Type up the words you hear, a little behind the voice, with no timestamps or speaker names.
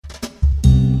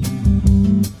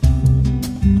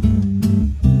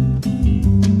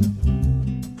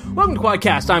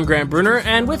Quadcast. I'm Grant Brunner,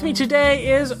 and with me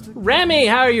today is Rami.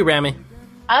 How are you, Rami?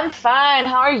 I'm fine.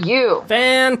 How are you?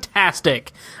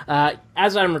 Fantastic.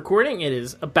 As I'm recording, it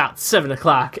is about 7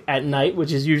 o'clock at night,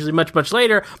 which is usually much, much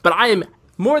later, but I am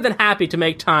more than happy to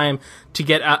make time to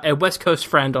get a West Coast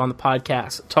friend on the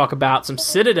podcast, talk about some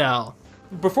Citadel.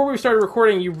 Before we started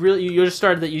recording, you just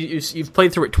started that you've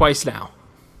played through it twice now.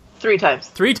 3 times.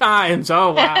 3 times.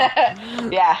 Oh, wow.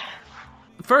 Yeah.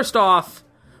 First off,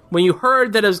 when you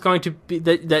heard that it was going to be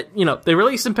that you know, they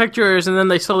released some pictures and then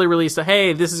they slowly released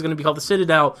hey, this is going to be called the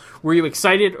Citadel, were you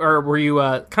excited or were you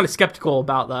kind of skeptical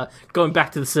about going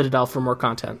back to the Citadel for more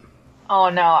content? Oh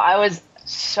no, I was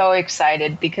so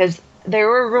excited because there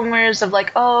were rumors of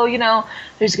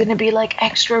there's going to be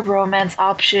extra romance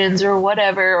options or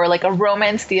whatever, or a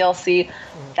romance DLC.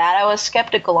 That I was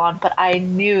skeptical on, but I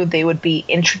knew they would be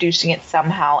introducing it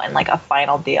somehow in a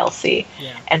final DLC.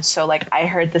 Yeah. And so I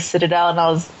heard the Citadel and I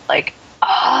was like,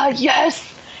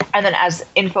 yes. And then as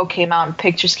info came out and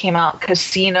pictures came out,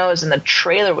 casinos, and the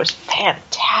trailer was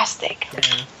fantastic. Yeah,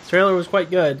 the trailer was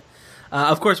quite good.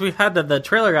 Of course, we've had the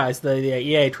trailer guys, the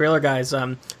EA trailer guys,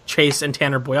 Chase and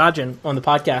Tanner Boyajian on the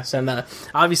podcast, and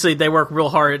obviously they work real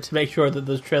hard to make sure that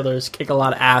those trailers kick a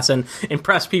lot of ass and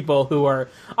impress people who are,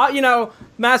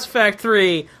 Mass Effect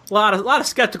 3, a lot of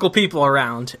skeptical people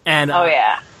around. And oh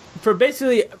yeah. For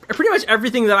basically pretty much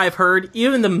everything that I've heard,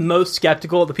 even the most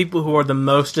skeptical, the people who are the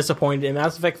most disappointed in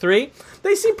Mass Effect 3,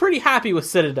 they seem pretty happy with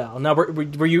Citadel. Now,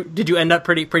 did you end up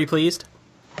pretty pleased?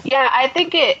 Yeah, I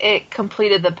think it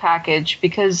completed the package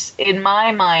because in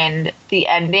my mind, the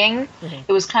ending,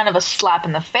 it was kind of a slap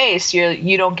in the face.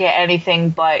 You don't get anything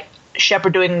but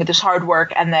Shepard doing this hard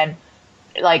work and then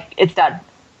it's done.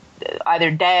 Either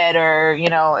dead or,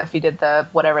 if you did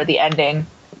the ending.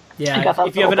 Yeah,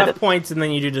 if you have enough points and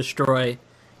then you do destroy,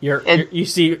 you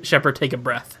see Shepard take a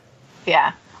breath.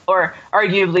 Yeah. Or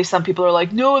arguably some people are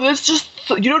like, no, that's just,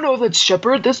 you don't know if that's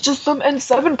Shepard, that's just some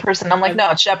N7 person. I'm like, no,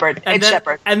 it's Shepard. It's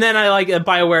Shepard. And then I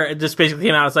BioWare, it just basically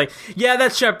came out, it's like, yeah,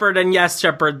 that's Shepard, and yes,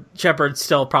 Shepard's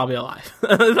still probably alive.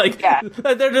 Yeah.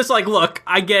 They're just like, look,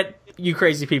 I get you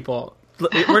crazy people.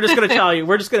 We're just going to tell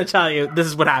you this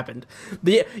is what happened.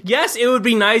 Yes, it would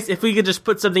be nice if we could just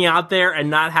put something out there and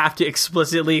not have to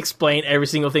explicitly explain every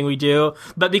single thing we do,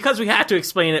 but because we have to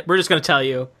explain it, we're just going to tell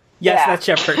you. Yes, yeah. That's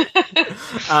Shepard.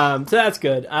 So that's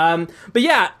good. But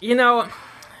yeah,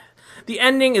 the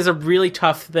ending is a really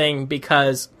tough thing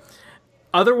because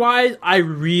otherwise, I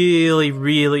really,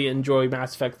 really enjoy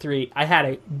Mass Effect 3. I had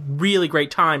a really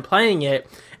great time playing it,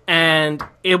 and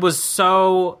it was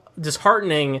so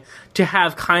disheartening to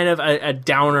have kind of a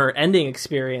downer ending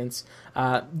experience.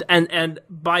 And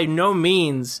by no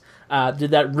means did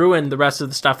that ruin the rest of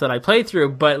the stuff that I played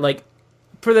through, but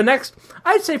for the next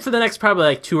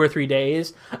probably 2 or 3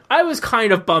 days, I was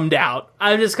kind of bummed out.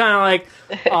 I'm just kind of like,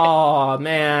 oh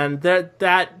man,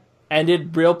 that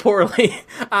ended real poorly.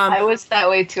 I was that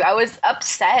way too. I was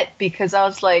upset because I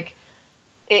was like,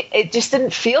 it just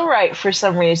didn't feel right for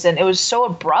some reason. It was so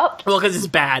abrupt. Well, because it's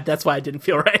bad. That's why it didn't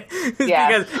feel right.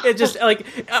 Yeah. Because it just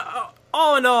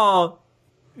all in all,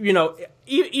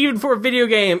 even for a video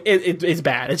game, it's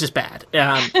bad. It's just bad.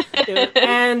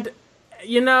 And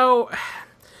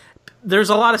there's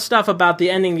a lot of stuff about the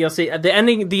ending DLC.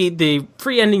 The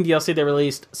free ending DLC they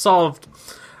released solved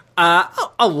a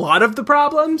lot of the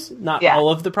problems, not all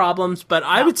of the problems, but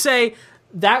I would say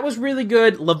that was really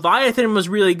good. Leviathan was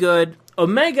really good.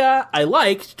 Omega, I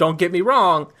liked, don't get me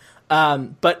wrong,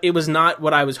 but it was not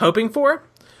what I was hoping for.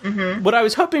 Mm-hmm. What I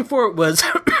was hoping for was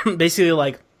basically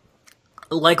like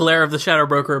Lair of the Shadow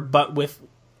Broker, but with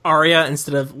Arya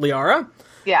instead of Liara.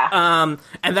 Yeah.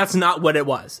 And that's not what it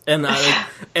was. And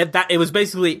it was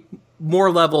basically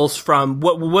more levels from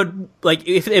what would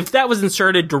if that was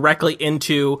inserted directly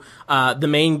into the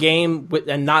main game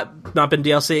and not been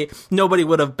DLC, nobody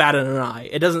would have batted an eye.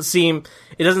 It doesn't seem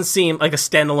like a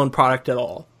standalone product at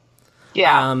all.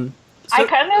 Yeah. I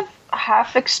kind of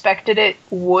half expected it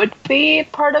would be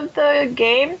part of the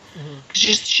game.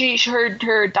 Mm-hmm.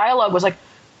 Her dialogue was like,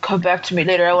 come back to me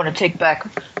later, I want to take back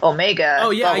Omega.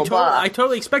 Oh yeah, I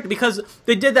totally expected, because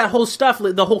they did that whole stuff,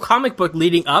 the whole comic book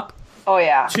leading up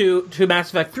to Mass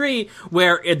Effect 3,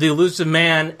 where the Elusive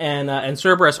Man and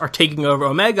Cerberus are taking over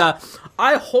Omega.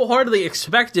 I wholeheartedly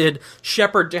expected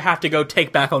Shepard to have to go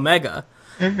take back Omega.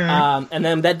 Mm-hmm. And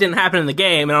then that didn't happen in the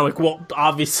game, and I'm like, well,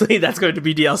 obviously that's going to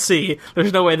be DLC.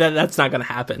 There's no way that's not going to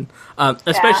happen,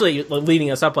 especially leading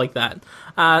us up like that.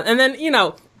 And then,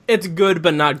 it's good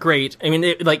but not great. I mean,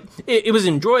 it was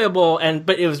enjoyable,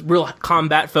 but it was real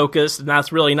combat focused, and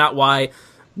that's really not why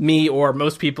me or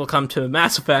most people come to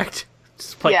Mass Effect.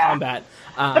 just play combat.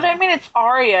 But I mean, it's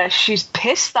Arya. She's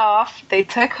pissed off. They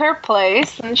took her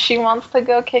place, and she wants to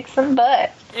go kick some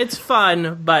butt. It's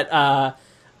fun, but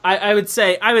I would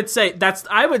say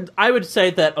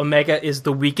that Omega is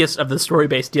the weakest of the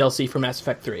story-based DLC for Mass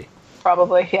Effect 3.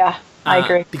 Probably, yeah. I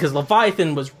agree. Because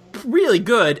Leviathan was really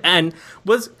good and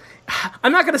was.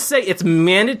 I'm not going to say it's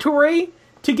mandatory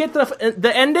to get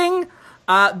the ending,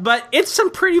 but it's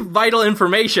some pretty vital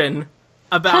information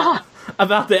about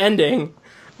the ending.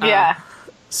 Yeah.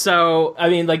 So, I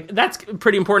mean, like, that's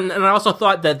pretty important. And I also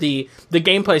thought that the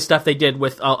gameplay stuff they did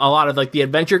with a lot of, like, the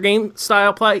adventure game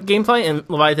style gameplay in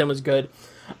Leviathan was good.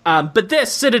 But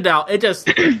this, Citadel, it just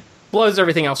blows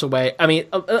everything else away. I mean,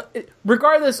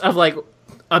 regardless of, like,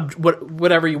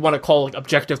 whatever you want to call, like,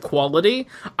 objective quality,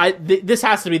 this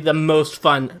has to be the most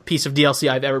fun piece of DLC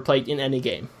I've ever played in any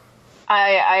game.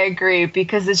 I agree,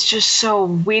 because it's just so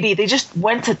witty. They just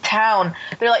went to town.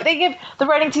 They're like, they give the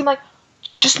writing team, like,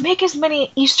 just make as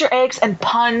many Easter eggs and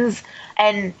puns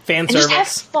and fan and service.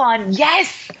 Just have fun.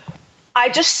 Yes. I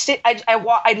just sit. I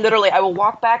will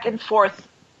walk back and forth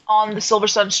on the Silver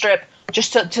Sun Strip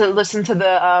just to listen to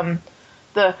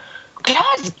the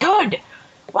claws good.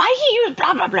 Why you use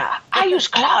blah blah blah? I use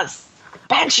claws.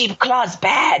 Banshee claws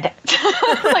bad.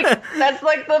 Like, that's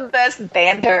like the best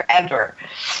banter ever.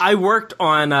 I worked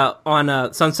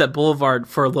on Sunset Boulevard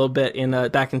for a little bit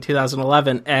back in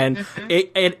 2011, and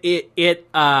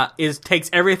it takes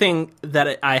everything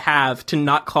that I have to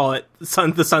not call it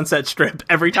the Sunset Strip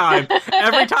every time.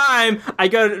 Every time I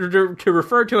go to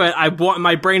refer to it,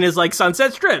 my brain is like,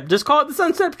 Sunset Strip. Just call it the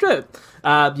Sunset Strip.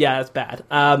 Yeah, that's bad.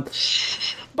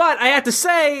 But I have to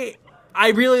say,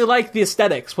 I really like the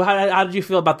aesthetics. How did you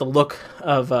feel about the look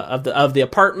of the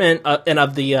apartment and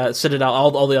of the Citadel,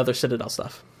 all the other Citadel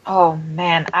stuff? Oh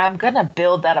man, I'm gonna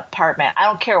build that apartment. I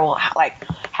don't care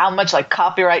how much like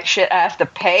copyright shit I have to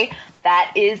pay.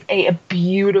 That is a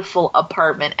beautiful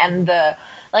apartment, and the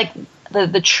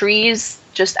trees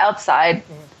just outside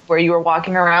where you were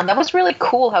walking around, that was really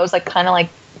cool. I was like kind of like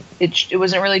it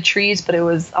wasn't really trees, but it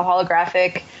was a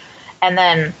holographic, and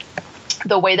then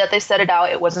the way that they set it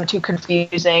out, it wasn't too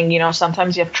confusing. You know,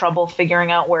 sometimes you have trouble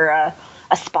figuring out where a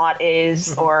spot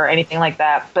is or anything like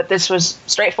that. But this was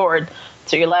straightforward.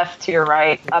 To your left, to your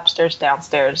right, upstairs,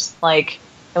 downstairs. Like,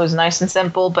 it was nice and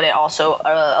simple, but it also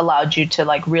allowed you to,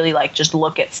 like, really, like, just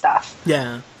look at stuff.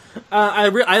 Yeah.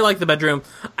 I like the bedroom.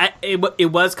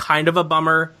 It was kind of a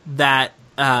bummer that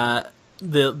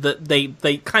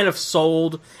they kind of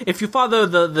sold. If you follow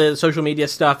the social media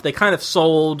stuff, they kind of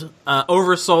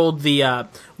oversold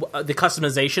the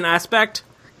customization aspect,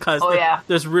 because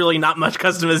there's really not much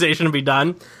customization to be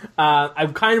done. I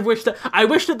kind of wish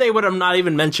that they would have not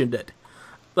even mentioned it.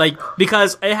 Like,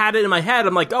 because I had it in my head,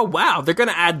 I'm like, oh wow, they're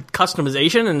gonna add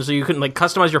customization, and so you can like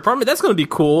customize your apartment. That's gonna be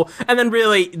cool. And then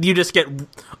really, you just get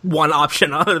one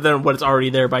option other than what's already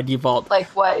there by default. Like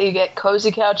what, you get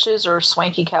cozy couches or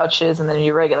swanky couches, and then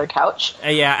your regular couch.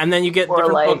 Yeah, and then you get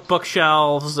different like,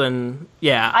 bookshelves, and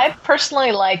yeah. I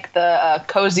personally like the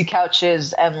cozy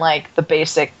couches and like the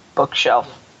basic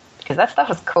bookshelf, because that stuff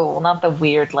is cool, not the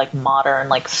weird like modern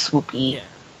like swoopy. Yeah.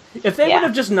 If they would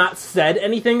have just not said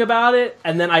anything about it,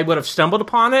 and then I would have stumbled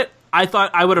upon it,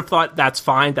 I would have thought that's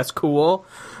fine, that's cool.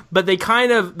 But they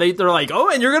they're like, oh,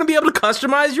 and you're going to be able to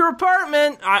customize your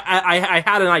apartment. I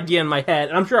had an idea in my head,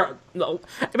 and I'm sure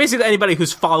basically anybody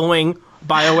who's following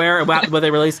BioWare about what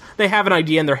they release, they have an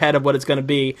idea in their head of what it's going to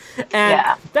be. And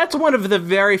that's one of the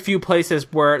very few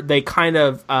places where they kind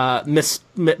of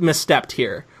misstepped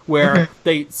here. Where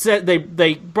they said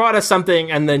they brought us something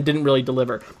and then didn't really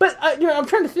deliver. But I'm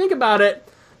trying to think about it.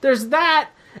 There's that,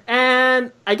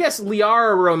 and I guess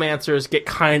Liara romancers get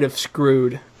kind of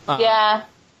screwed.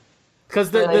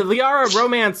 Because the Liara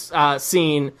romance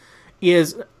scene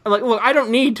is like, look, I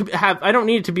don't need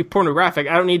it to be pornographic.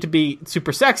 I don't need to be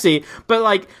super sexy. But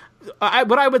like,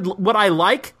 what I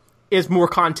like is more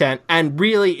content, and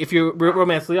really, if you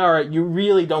romance Liara, you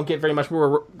really don't get very much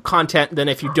more content than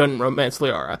if you didn't romance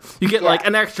Liara. You get like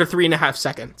an extra 3.5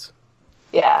 seconds.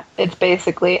 Yeah, it's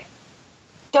basically,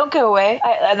 don't go away,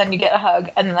 and then you get a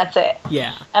hug, and then that's it.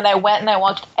 Yeah. And I went and I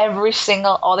watched every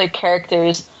single other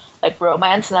characters like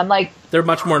romance, and I'm like, they're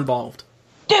much more involved.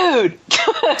 Dude!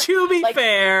 To be like,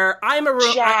 fair, I'm a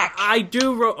Jack. I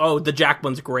do the Jack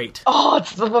one's great. Oh,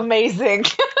 it's amazing.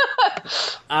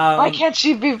 Why can't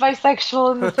she be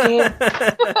bisexual in the team?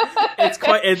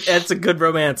 It's a good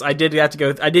romance. I did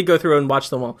go through and watch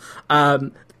them all.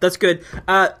 That's good.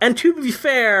 And to be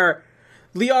fair,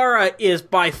 Liara is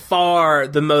by far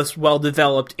the most well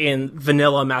developed in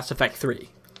vanilla Mass Effect 3.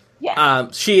 Yeah.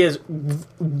 She is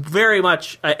very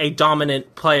much a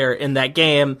dominant player in that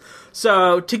game.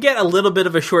 So to get a little bit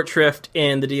of a short shrift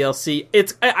in the DLC,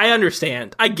 I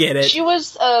understand. I get it. She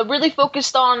was really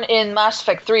focused on in Mass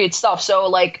Effect 3 itself, so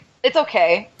like it's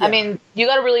okay. Yeah. I mean, you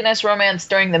got a really nice romance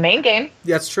during the main game.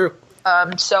 That's true.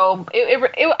 So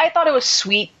I thought it was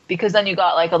sweet because then you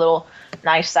got like a little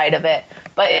nice side of it.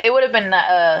 But it would have been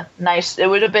nice. It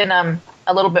would have been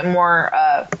a little bit more,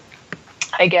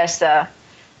 I guess, to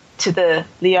the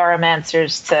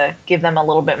Liaramancers to give them a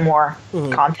little bit more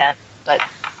content. But,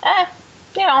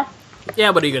 you know.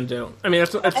 Yeah, what are you going to do? I mean,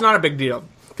 it's not a big deal.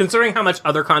 Considering how much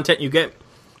other content you get,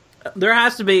 there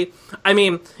has to be, I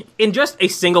mean, in just a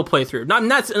single playthrough,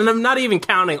 and I'm not even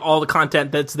counting all the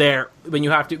content that's there when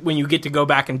you get to go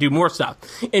back and do more stuff.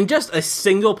 In just a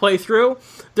single playthrough,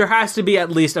 there has to be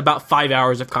at least about 5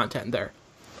 hours of content there.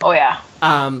 Oh, yeah.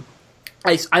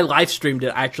 I live streamed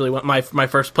it actually my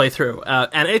first playthrough,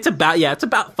 and it's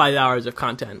about 5 hours of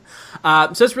content.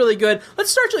 So it's really good. Let's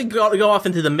start to go off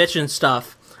into the mission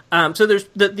stuff. So there's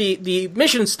the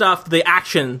mission stuff, the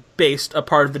action based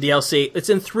part of the DLC. It's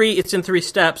in three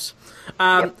steps.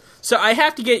 Yep. So I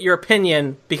have to get your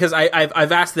opinion because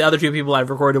I've asked the other two people I've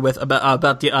recorded with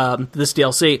about this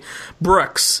DLC.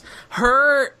 Brooks,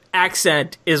 her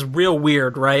accent is real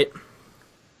weird, right?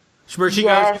 Where she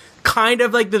goes kind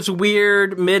of like this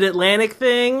weird mid-Atlantic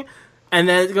thing, and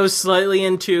then it goes slightly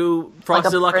into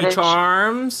Frosted like Lucky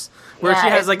Charms, where she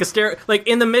has like a like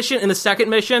in the second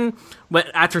mission,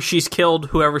 after she's killed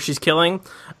whoever she's killing,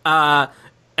 and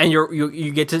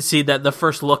you get to see that the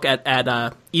first look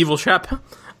at Evil Shep,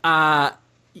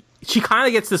 she kind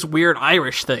of gets this weird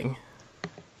Irish thing.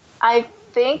 I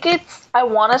think I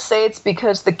want to say it's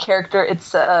because the character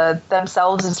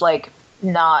themselves is like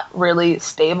not really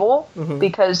stable,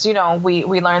 because we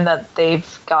learned that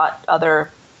they've got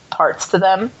other parts to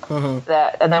them and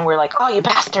then we're like, oh, you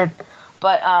bastard.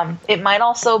 But it might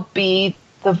also be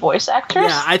the voice actress.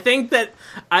 Yeah, I think that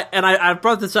I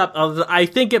brought this up. I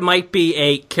think it might be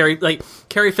a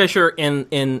Carrie Fisher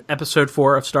in episode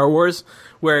 4 of Star Wars,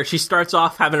 where she starts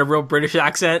off having a real British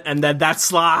accent, and then that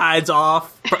slides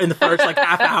off in the first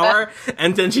half hour,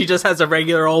 and then she just has a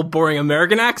regular old boring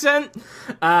American accent.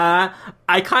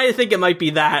 I kind of think it might be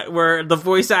that, where the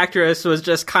voice actress was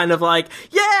just kind of like,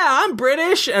 yeah, I'm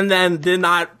British, and then did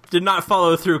not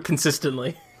follow through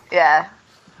consistently. Yeah.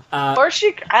 Or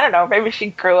I don't know, maybe she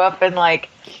grew up in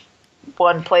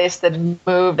one place that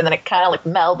moved, and then it kind of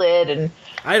melded, and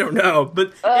I don't know,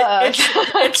 but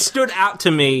it stood out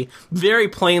to me very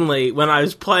plainly when I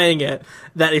was playing it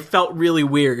that it felt really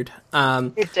weird.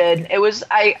 It did. It was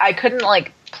I couldn't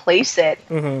place it,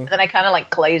 and then I kind of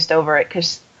glazed over it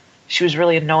because she was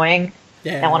really annoying.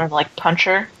 Yeah, I wanted to punch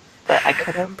her, but I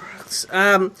couldn't.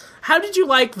 How did you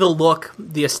like the look,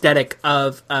 the aesthetic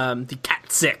of the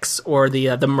Cat 6 or the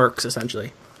Mercs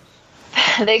essentially?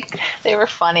 They were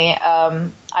funny.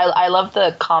 I love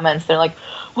the comments. They're like,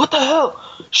 "What the hell?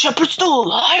 Shepard's still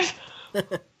alive?"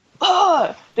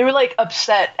 They were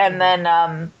upset, and then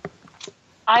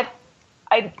I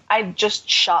just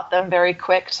shot them very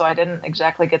quick, so I didn't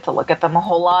exactly get to look at them a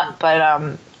whole lot.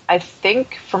 But I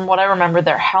think from what I remember,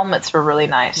 their helmets were really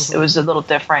nice. It was a little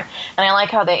different, and I like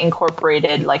how they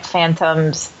incorporated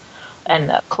phantoms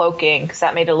and cloaking, because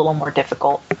that made it a little more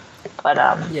difficult. But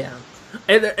yeah,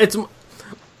 it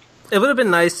would have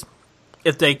been nice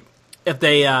if they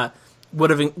would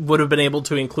have been able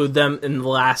to include them in the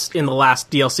last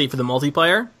DLC for the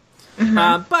multiplayer.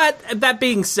 But that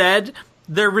being said,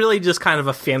 they're really just kind of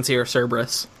a fancier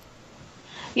Cerberus.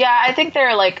 Yeah, I think they're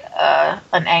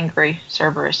an angry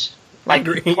Cerberus,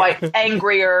 quite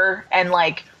angrier, and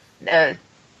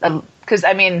because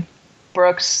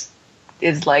Brooks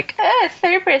is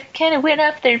Cerberus kind of went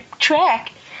off their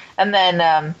track, and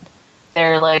then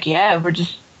they're yeah, we're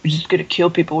just gonna kill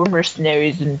people. We're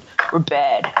mercenaries and we're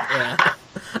bad.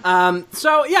 Yeah.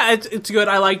 So yeah, it's good.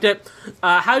 I liked it.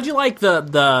 How'd you like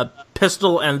the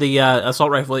pistol and the assault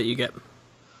rifle that you get?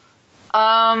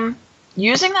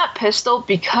 Using that pistol,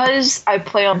 because I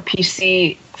play on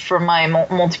PC for my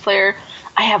multiplayer,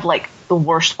 I have the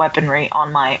worst weaponry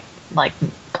on my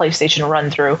PlayStation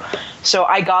run through. So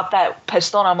I got that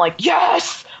pistol and I'm like,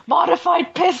 yes,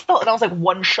 modified pistol, and I was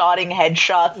one-shotting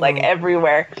headshots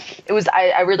everywhere. It was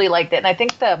I really liked it, and I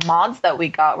think the mods that we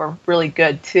got were really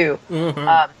good too.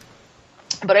 But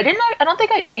I don't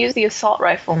think I used the assault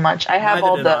rifle much. I have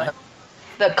all the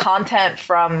content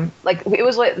from it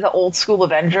was the old school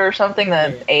Avenger or something,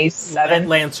 the A7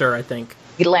 Lancer, I think.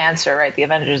 Lancer, right? The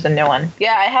Avengers, the new one.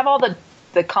 Yeah, I have all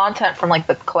the content from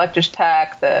the collector's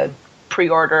pack, the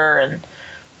pre-order, and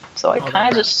so I kind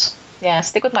of just Yeah,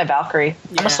 stick with my Valkyrie.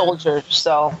 I'm Yeah. a soldier,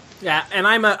 so Yeah, and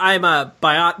I'm a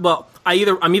biotic. Well,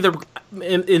 I'm either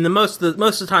in the most of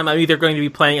the time I'm either going to be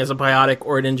playing as a biotic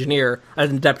or an engineer, as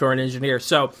an adept or an engineer.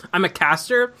 So I'm a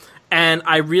caster, and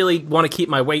I really want to keep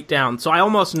my weight down. So I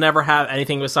almost never have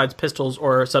anything besides pistols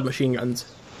or submachine guns.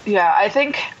 yeah. I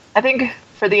think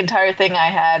for the entire thing, I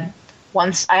had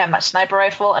my sniper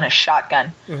rifle and a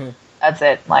shotgun. Mm-hmm. That's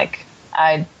it. Like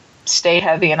I stay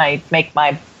heavy and I make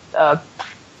my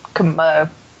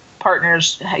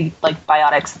partners like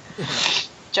biotics. Mm-hmm.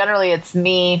 Generally, it's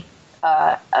me,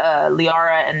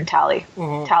 Liara, and Tali.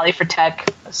 Mm-hmm. Tali for tech,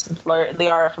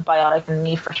 Liara for biotic, and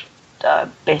me for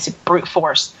basic brute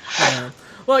force. Yeah.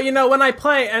 Well, when I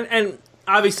play, and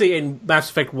obviously in Mass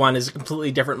Effect 1 is a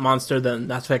completely different monster than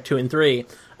Mass Effect 2 and 3.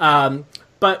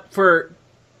 But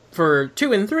for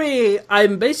 2 and 3,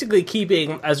 I'm basically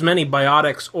keeping as many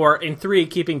biotics, or in 3,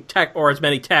 keeping tech, or as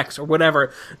many techs, or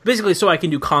whatever, basically so I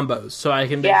can do combos, so I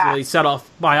can basically set off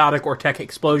biotic or tech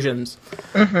explosions.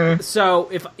 Mm-hmm. So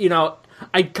if,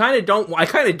 I kind of don't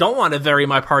want to vary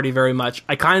my party very much.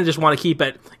 I kind of just want to keep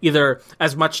it either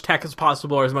as much tech as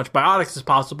possible or as much biotics as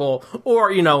possible,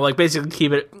 or basically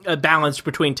keep it balanced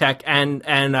between tech and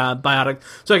biotic,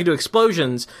 so I can do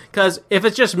explosions. Because if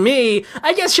it's just me,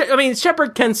 I guess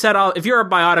Shepard can set off. If you're a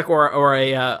biotic or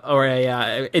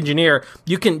a engineer,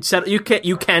 you can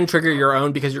trigger your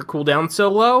own because your cooldown's so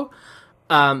low.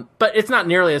 But it's not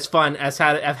nearly as fun as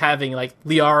having like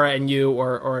Liara and you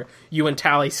or you and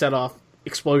Tali set off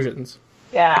explosions.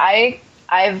 Yeah, I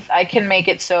can make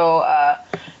it so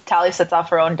Tali sets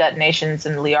off her own detonations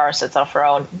and Liara sets off her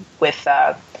own with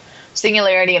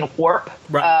singularity and warp.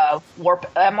 Right. Warp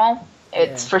ammo.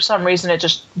 It's for some reason it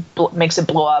just makes it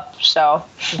blow up. So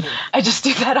I just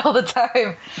do that all the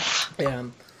time. Yeah,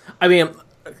 I mean,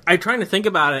 I'm trying to think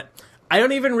about it. I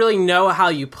don't even really know how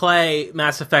you play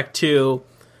Mass Effect 2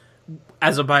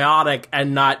 as a biotic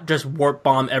and not just warp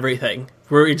bomb everything,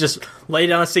 where you just lay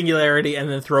down a singularity and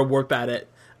then throw warp at it.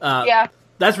 Yeah.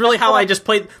 That's really how I just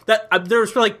played that. There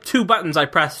was like 2 buttons I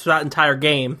pressed for that entire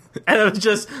game, and it was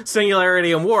just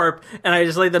singularity and warp, and I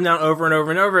just laid them down over and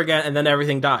over and over again, and then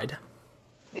everything died.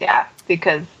 Yeah,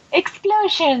 because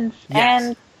explosions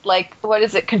and what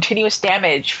is it? Continuous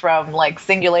damage from like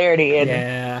singularity and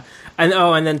yeah.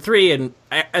 And then 3 and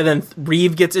then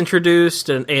Reeve gets introduced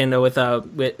and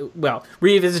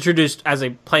Reeve is introduced as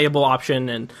a playable option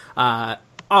and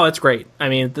it's great. I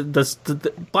mean the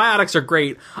biotics are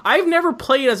great. I've never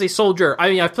played as a soldier. I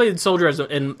mean I've played soldier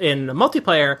in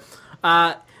multiplayer.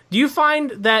 Do you find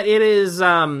that it is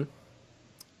that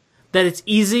it's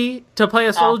easy to play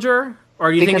a soldier,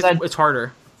 or do you think it's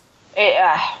harder?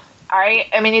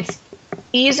 I mean it's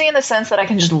easy in the sense that I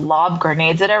can just lob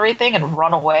grenades at everything and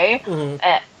run away,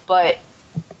 but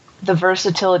the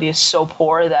versatility is so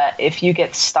poor that if you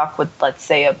get stuck with, let's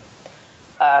say,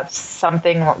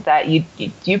 something that you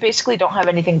basically don't have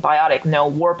anything biotic, no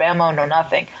warp ammo, no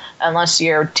nothing, unless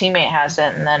your teammate has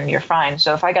it, and then you're fine.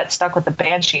 So if I got stuck with the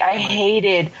Banshee, I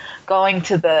hated going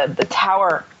to the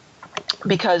tower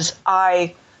because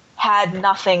I had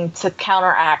nothing to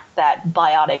counteract that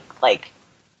biotic,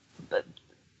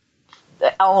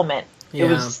 the element.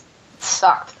 Yeah. It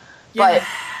sucked. Yeah. But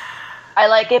I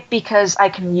like it because I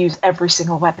can use every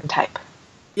single weapon type.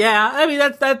 Yeah, I mean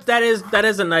that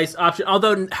is a nice option.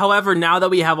 Although, however, now that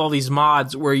we have all these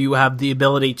mods where you have the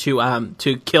ability to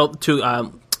kill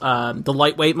the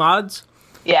lightweight mods,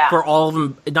 for all of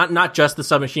them, not just the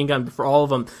submachine gun, but for all of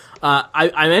them,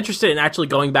 I'm interested in actually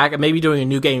going back and maybe doing a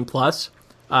new game plus.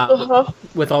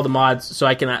 With all the mods, so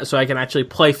I can actually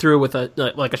play through with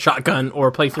a shotgun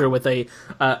or play through with a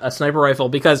sniper rifle,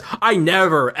 because I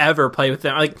never ever play with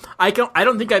them. Like I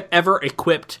don't think I've ever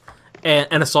equipped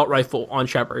an assault rifle on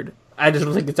Shepard. I just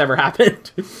don't think it's ever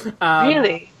happened.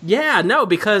 Really? Yeah, no,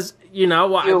 because you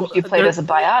played as a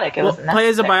biotic. It wasn't play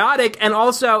as a biotic, and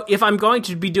also if I'm going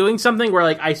to be doing something where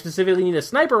I specifically need a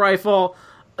sniper rifle,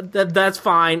 that's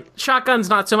fine. Shotgun's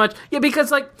not so much. Yeah,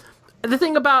 because the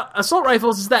thing about assault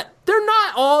rifles is that they're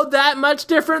not all that much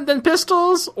different than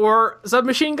pistols or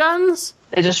submachine guns.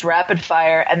 They just rapid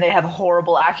fire, and they have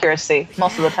horrible accuracy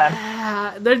most of the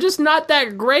time. They're just not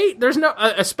that great. There's no,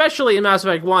 especially in Mass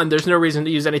Effect 1, there's no reason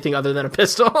to use anything other than a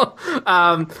pistol.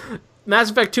 Mass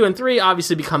Effect 2 and 3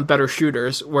 obviously become better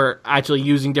shooters, where actually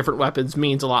using different weapons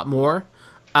means a lot more.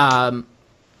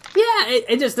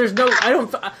 It just, there's no, I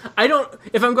don't,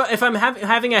 if I'm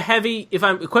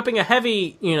equipping a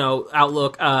heavy,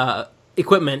 outlook,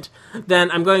 equipment,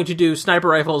 then I'm going to do sniper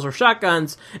rifles or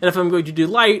shotguns, and if I'm going to do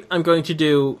light, I'm going to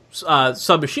do,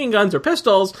 submachine guns or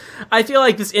pistols. I feel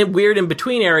like this weird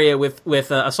in-between area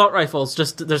with assault rifles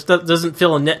just doesn't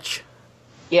fill a niche.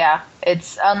 Yeah,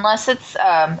 it's unless it's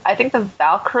I think the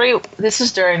Valkyrie. This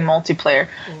is during multiplayer.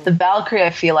 The Valkyrie I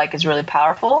feel like is really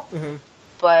powerful,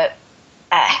 but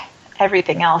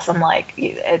everything else I'm like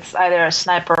it's either a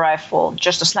sniper rifle,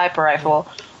 just a sniper rifle,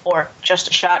 or just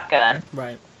a shotgun.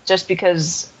 Right. Just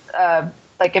because,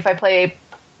 like if I play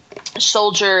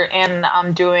soldier and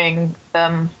I'm doing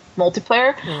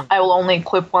multiplayer, I will only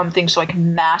equip one thing so I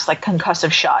can mass like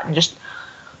concussive shot and just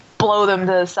blow them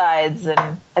to the sides,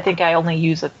 and I think I only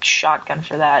use a shotgun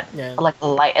for that. Yeah. Like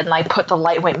light, and I put the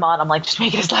lightweight mod. I'm like, just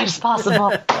make it as light as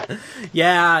possible.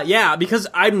 Yeah, because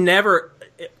I'm never,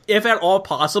 if at all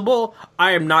possible,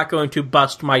 I am not going to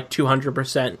bust my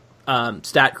 200%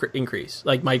 stat increase,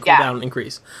 like my cooldown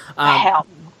increase. Hell.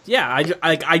 Yeah,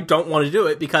 I don't want to do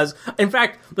it because, in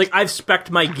fact, like I've spec'd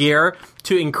my gear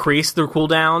to increase the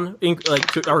cooldown,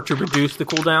 or to reduce the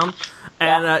cooldown,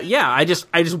 and I just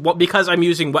because I'm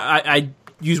using I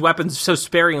use weapons so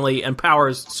sparingly and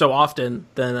powers so often,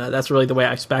 then that's really the way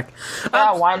I spec.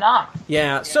 Yeah, why not?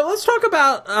 Yeah, so let's talk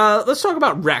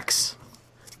about Rex.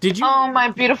 Did you? Oh, my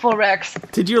beautiful Rex.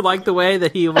 Did you like the way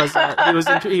that he was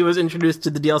he was introduced to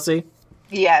the DLC?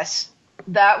 Yes.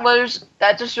 That was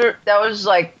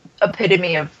like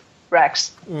epitome of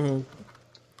Rex. Mm-hmm.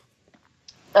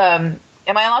 Am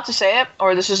I allowed to say it,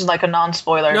 or this is like a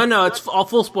non-spoiler? No, it's all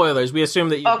full spoilers. We assume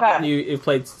that you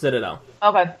played Citadel.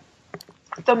 Okay.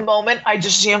 The moment I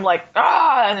just see him like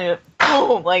and it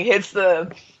boom, like hits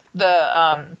the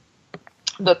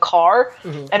car,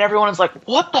 and everyone is like,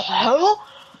 "What the hell?"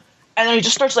 And then he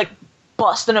just starts like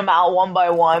busting them out one by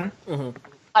one.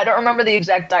 I don't remember the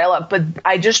exact dialogue, but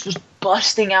I just was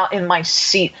busting out in my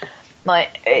seat.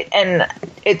 And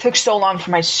it took so long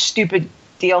for my stupid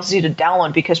DLC to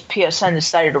download because PSN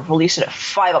decided to release it at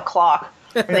 5 o'clock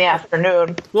in the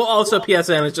afternoon. Well, also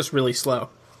PSN is just really slow.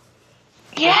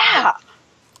 Yeah.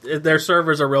 Their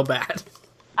servers are real bad.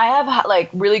 I have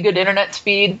like really good internet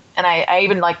speed, and I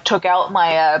even like took out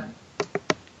my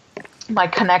my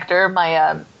connector,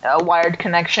 my wired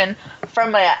connection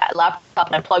from my laptop,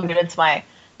 and I plugged it into my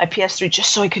PS3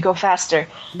 just so it could go faster.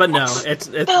 But no, it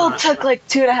still took like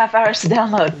 2.5 hours to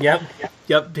download.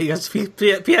 Yep, because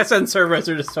PSN servers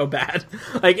are just so bad.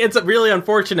 Like, it's really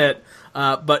unfortunate,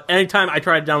 but anytime I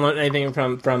try to download anything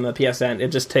from the PSN, it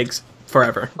just takes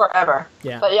forever.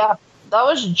 Yeah. But yeah, that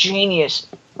was genius.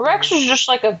 Rex was just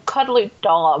like a cuddly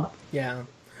dog. Yeah.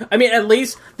 I mean, at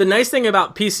least the nice thing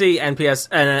about PC and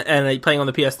and playing on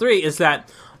the PS3 is that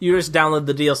you just download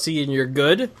the DLC and you're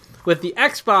good. With the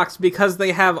Xbox, because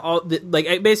they have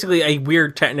basically a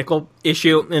weird technical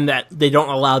issue in that they don't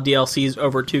allow DLCs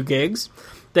over 2 gigs,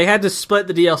 they had to split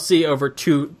the DLC over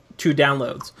two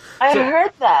downloads. I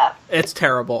heard that. It's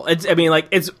terrible.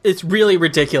 It's really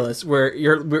ridiculous. Where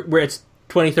it's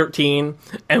 2013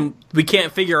 and we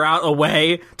can't figure out a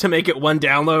way to make it one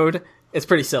download. It's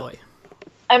pretty silly.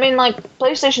 I mean, like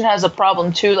PlayStation has a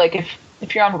problem too. Like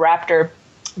if you're on Raptor,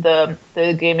 the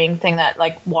gaming thing that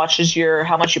like watches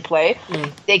how much you play,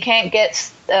 they can't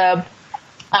get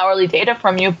hourly data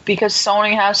from you because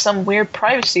Sony has some weird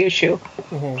privacy issue.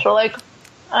 So like,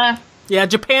 yeah,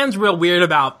 Japan's real weird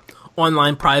about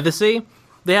online privacy.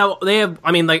 They have.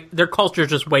 I mean, like their culture is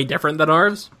just way different than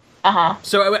ours.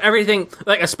 So everything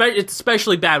like it's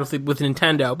especially bad with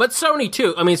Nintendo, but Sony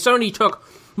too. I mean, Sony took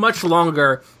much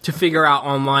longer to figure out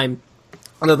online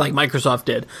than like Microsoft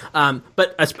did.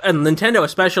 But Nintendo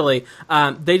especially,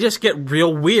 they just get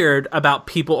real weird about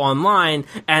people online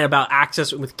and about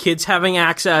access with kids having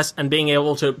access and being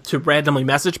able to randomly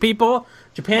message people.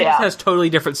 Japan just has totally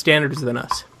different standards than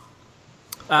us.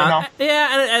 And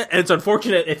it's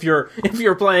unfortunate if you're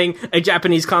playing a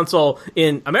Japanese console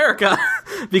in America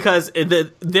because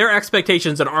their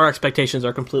expectations and our expectations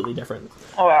are completely different.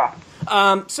 Oh yeah.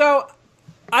 So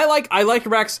I like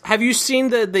Rex. Have you seen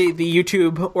the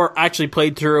YouTube or actually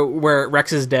played through where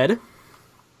Rex is dead?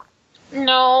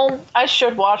 No, I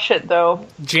should watch it though.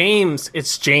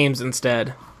 It's James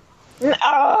instead.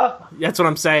 That's what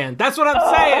I'm saying.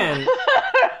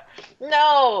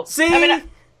 No. See, I mean,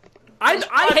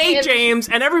 I hate James,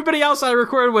 and everybody else I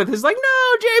record with is like,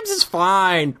 no, James is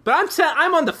fine. But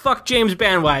I'm on the fuck James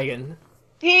bandwagon.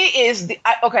 He is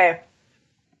okay.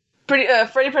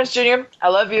 Freddie Prinze Jr., I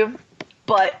love you,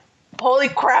 but holy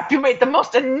crap, you made the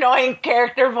most annoying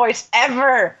character voice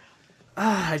ever.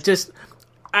 I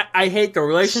hate the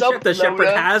relationship that Shepard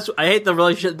has. I hate the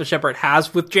relationship that Shepard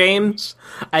has with James.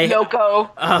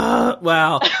 Yoko. I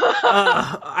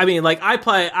mean, like I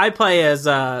play as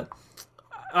I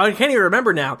can't even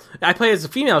remember now. I play as a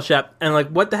female Shep, and like,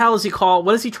 what the hell does he call?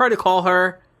 What does he try to call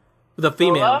her? The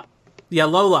female. Lola? Yeah,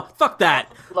 Lola. Fuck that.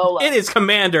 Lola. It is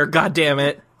Commander. God damn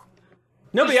it.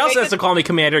 Nobody else has to call me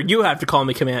Commander. You have to call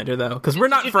me Commander, though, because we're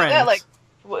not friends. That, like,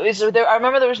 I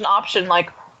remember there was an option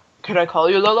like, could I call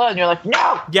you Lola? And you're like,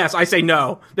 no! Yes, I say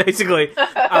no, basically.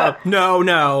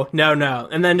 No.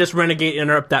 And then just renegade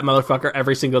interrupt that motherfucker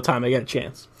every single time I get a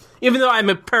chance. Even though I'm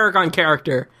a Paragon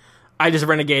character, I just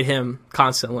renegade him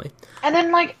constantly. And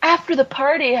then, like, after the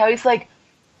party, how he's like,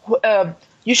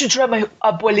 you should try my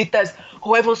abuelita's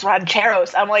huevos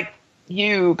rancheros. I'm like,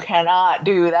 you cannot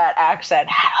do that accent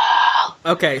at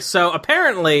all. Okay, so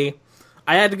apparently,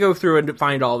 I had to go through and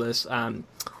find all this.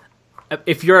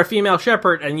 If you're a female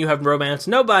shepherd and you have romanced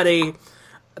nobody,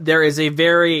 there is a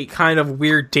very kind of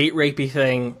weird date rapey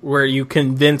thing where you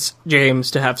convince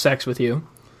James to have sex with you.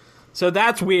 So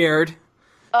that's weird.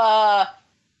 Yeah,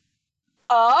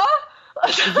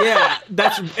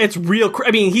 it's real.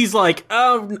 I mean, he's like,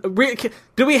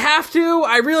 do we have to?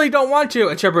 I really don't want to.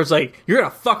 And Shepard's like, you're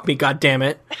gonna fuck me,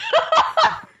 goddammit.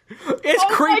 It's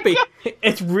creepy.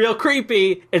 It's real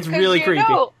creepy. It's really creepy.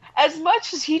 Know, as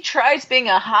much as he tries being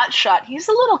a hotshot, he's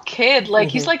a little kid. Like,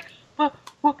 he's like,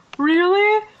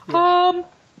 really? Yeah.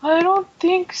 I don't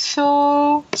think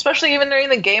so. Especially even during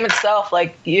the game itself.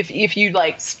 Like, if you,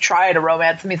 like, try to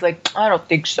romance him, he's like, I don't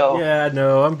think so. Yeah,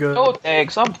 no, I'm good. No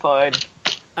thanks, I'm fine.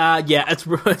 Yeah,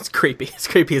 it's creepy. It's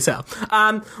creepy as hell.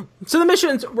 So the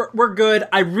missions were good.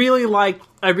 I really like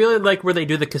where they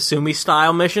do the Kasumi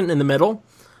style mission in the middle,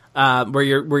 where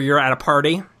you're at a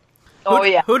party.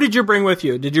 Yeah. Who did you bring with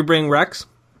you? Did you bring Rex?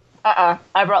 I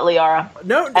brought Liara.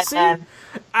 No, see,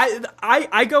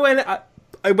 I go in.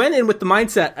 I went in with the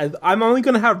mindset I'm only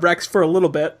going to have Rex for a little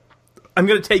bit. I'm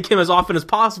going to take him as often as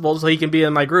possible so he can be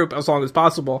in my group as long as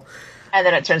possible. And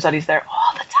then it turns out he's there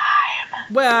all the time.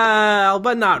 Well,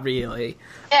 but not really.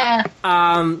 Yeah.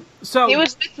 So he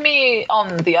was with me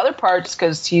on the other parts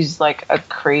because he's like a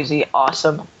crazy,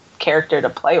 awesome character to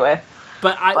play with.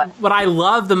 But what I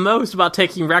love the most about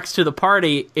taking Rex to the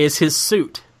party is his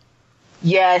suit.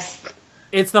 Yes.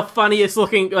 It's the funniest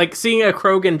looking, like, seeing a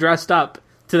Krogan dressed up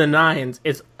to the nines.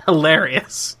 It's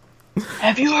hilarious.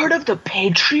 Have you heard of the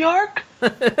Patriarch?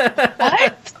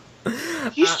 What?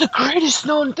 He's the greatest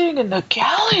known thing in the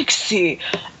galaxy.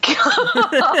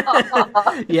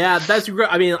 Yeah, that's great.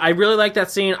 I mean, I really like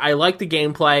that scene. I like the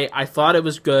gameplay. I thought it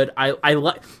was good. I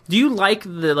like. Do you like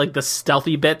the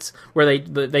stealthy bits where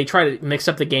they try to mix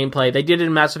up the gameplay? They did it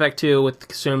in Mass Effect 2 with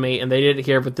Kasumi, and they did it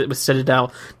here with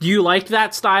Citadel. Do you like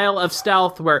that style of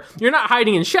stealth where you're not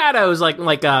hiding in shadows like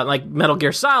Metal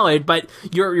Gear Solid, but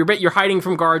you're hiding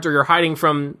from guards or you're hiding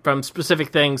from specific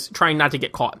things, trying not to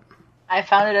get caught? I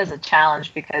found it as a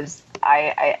challenge because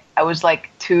I was like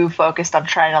too focused on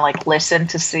trying to like listen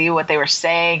to see what they were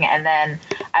saying, and then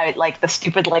I like the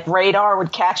stupid like radar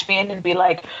would catch me in and be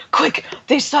like, quick,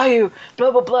 they saw you,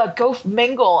 blah blah blah, go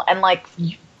mingle, and like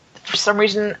for some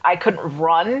reason I couldn't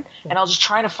run, and I was just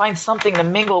trying to find something to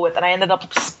mingle with, and I ended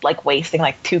up like wasting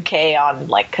like $2,000 on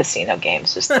like casino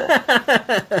games just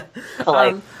to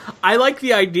like. I like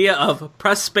the idea of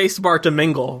press spacebar to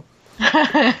mingle.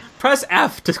 Press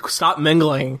F to stop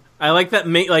mingling. I like that.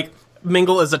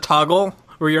 Mingle is a toggle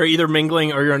where you're either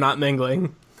mingling or you're not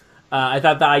mingling. I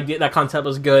thought that concept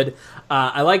was good.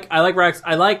 I like Rex.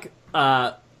 I like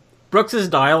Brooks's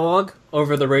dialogue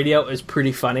over the radio is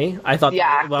pretty funny. I thought,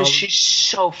 because she's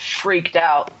so freaked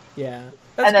out. Yeah,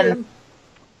 and then good.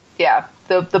 Yeah,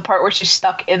 the part where she's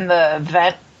stuck in the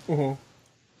vent,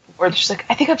 where she's like,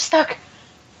 "I think I'm stuck.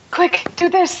 Quick, do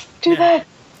this, do that."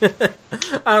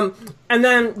 And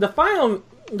then the final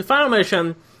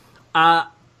mission.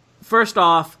 First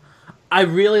off, I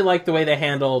really like the way they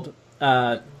handled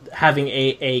having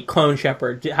a clone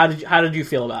shepherd. How did you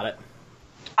feel about it?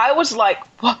 I was like,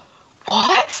 what?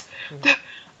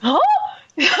 Huh?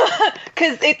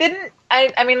 Because it didn't.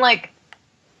 I mean, like,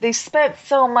 they spent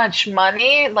so much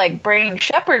money, like, bringing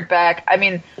Shepard back. I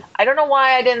mean, I don't know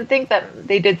why I didn't think that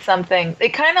they did something. It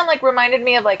kind of, like, reminded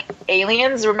me of, like,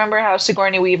 Aliens. Remember how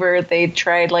Sigourney Weaver, they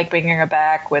tried, like, bringing her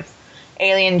back with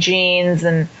alien genes,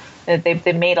 and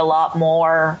they made a lot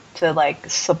more to, like,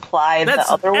 supply the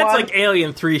other one. That's like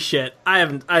Alien 3 shit. I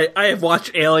have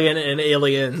watched Alien and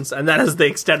Aliens, and that is the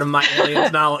extent of my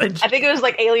Aliens knowledge. I think it was,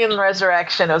 like, Alien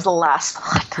Resurrection. It was the last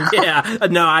one. Yeah.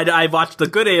 No, I watched the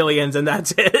good Aliens, and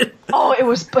that's it. Oh,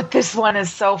 but this one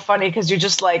is so funny, because you're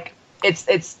just, like,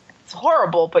 it's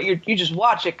horrible, but you just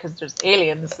watch it because there's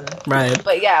aliens. Right.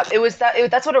 But yeah,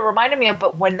 that's what it reminded me of,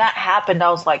 but when that happened, I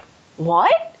was like,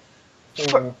 what?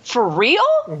 For real?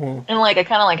 Mm-hmm. And like I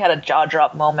kind of like had a jaw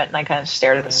drop moment, and I kind of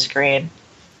stared at the screen,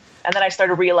 and then I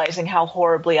started realizing how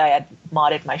horribly I had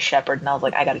modded my Shepard, and I was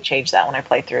like, I got to change that when I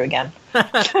play through again.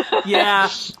 Yeah,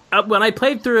 when I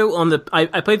played through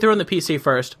I played through on the PC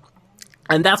first,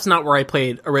 And that's not where I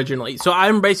played originally. So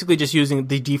I'm basically just using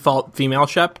the default female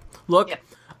Shep look. Yep.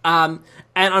 And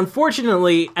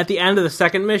unfortunately, at the end of the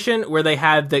second mission, where they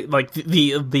have the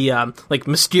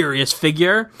mysterious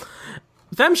figure,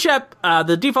 FemShep,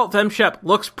 the default FemShep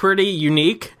looks pretty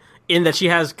unique in that she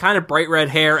has kind of bright red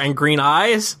hair and green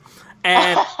eyes.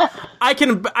 And I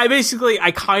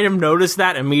kind of noticed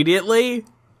that immediately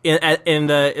at the end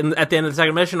of the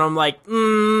second mission. I'm like,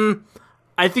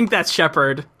 I think that's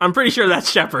Shepard. I'm pretty sure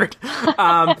that's Shepard.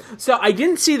 So I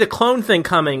didn't see the clone thing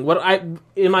coming.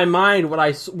 In my mind, what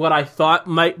I thought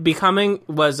might be coming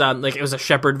was like it was a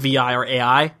Shepard VI or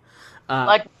AI.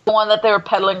 Like the one that they were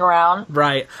peddling around.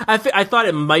 Right. I thought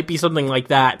it might be something like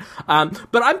that.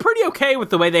 But I'm pretty okay with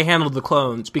the way they handled the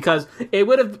clones, because it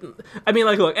would have... I mean,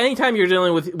 like, look, anytime you're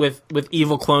dealing with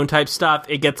evil clone type stuff,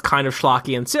 it gets kind of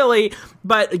schlocky and silly,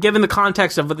 but given the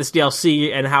context of this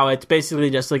DLC and how it's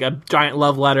basically just like a giant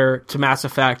love letter to Mass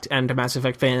Effect and to Mass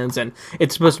Effect fans, and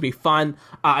it's supposed to be fun,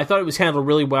 I thought it was handled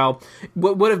really well.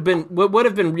 What would have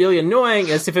been really annoying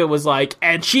is if it was like,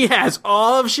 and she has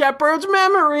all of Shepard's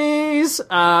memories.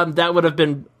 That would have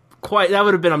been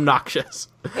obnoxious.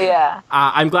 Yeah.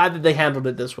 I'm glad that they handled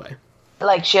it this way.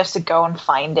 Like, she has to go and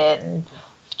find it and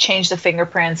change the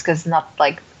fingerprints, because I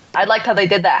liked how they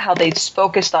did that, how they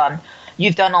focused on,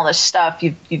 you've done all this stuff,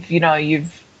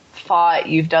 you've fought,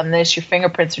 you've done this, your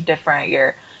fingerprints are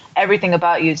different, everything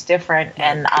about you is different,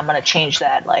 and I'm gonna change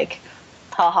that, like,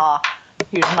 haha,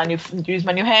 here's my new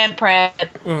handprint.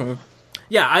 Mm-hmm.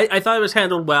 Yeah, I thought it was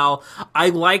handled well. I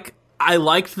liked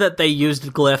that they used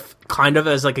Glyph kind of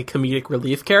as like a comedic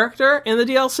relief character in the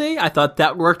DLC. I thought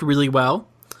that worked really well.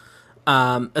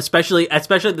 Especially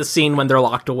the scene when they're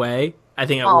locked away. I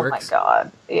think it works. Oh my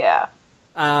god, yeah.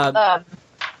 I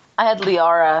had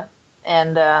Liara,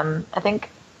 and I think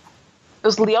it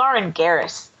was Liara and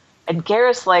Garrus. And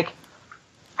Garrus, like,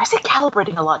 I say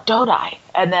calibrating a lot, don't I?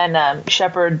 And then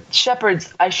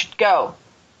Shepard's, I should go.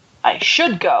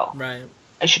 Right.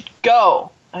 I should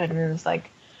go. And it's like,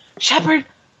 Shepard,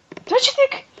 don't you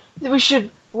think that we should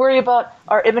worry about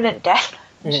our imminent death?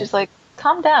 And she's like,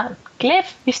 calm down.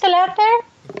 Glyph, you still out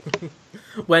there?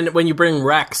 When you bring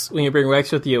Rex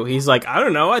with you, he's like, I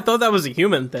don't know, I thought that was a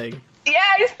human thing. Yeah,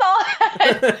 I saw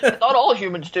that. Not all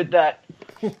humans did that.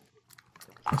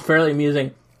 It's fairly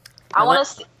amusing. I want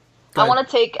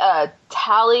to take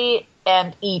Tali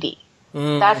and EDI.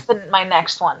 That's my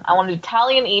next one. I want to do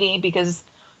Tali and EDI because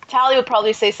Tali would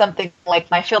probably say something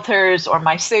like my filters or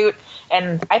my suit,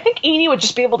 and I think EDI would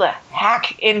just be able to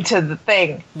hack into the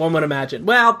thing. One would imagine.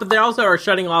 Well, but they also are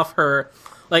shutting off her,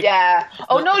 like... Yeah.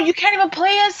 Oh, no, you can't even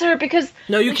play as her because...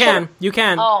 No, you can. You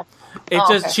can. Oh.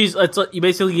 It's just, okay. You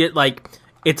basically get, like...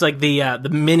 It's like the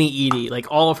mini EDI. Like,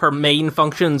 all of her main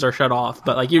functions are shut off,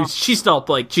 but, like, she's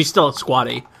still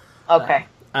squatty. Okay.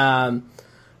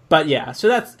 But yeah, so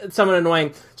that's somewhat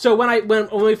annoying. So when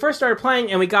we first started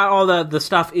playing and we got all the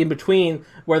stuff in between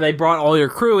where they brought all your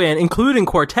crew in, including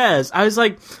Cortez, I was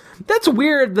like, that's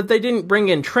weird that they didn't bring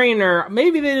in Traynor.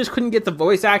 Maybe they just couldn't get the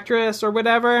voice actress or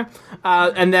whatever.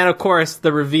 And then of course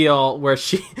the reveal where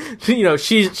she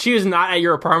was not at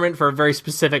your apartment for a very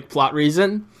specific plot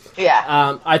reason.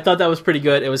 Yeah. I thought that was pretty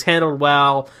good. It was handled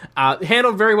well.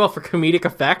 Handled very well for comedic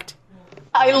effect.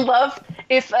 I love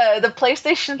if the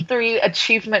PlayStation 3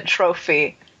 achievement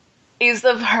trophy is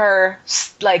of her,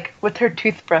 like, with her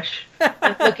toothbrush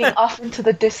and looking off into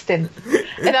the distance.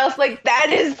 And I was like,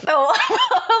 that is so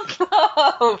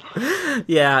awesome.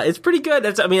 Yeah, it's pretty good.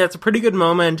 That's a pretty good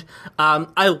moment.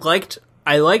 I liked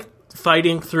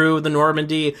fighting through the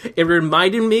Normandy. It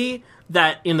reminded me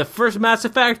that in the first Mass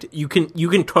Effect, you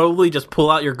can totally just pull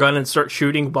out your gun and start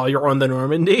shooting while you're on the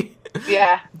Normandy.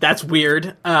 Yeah, that's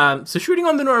weird. So shooting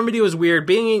on the Normandy was weird.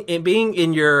 Being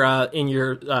in your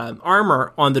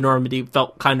armor on the Normandy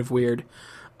felt kind of weird.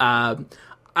 I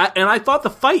thought the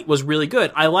fight was really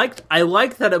good. I liked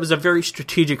that it was a very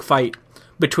strategic fight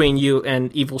between you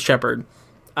and Evil Shepard.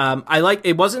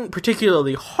 It wasn't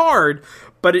particularly hard,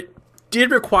 but it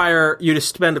did require you to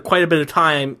spend quite a bit of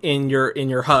time in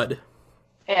your HUD.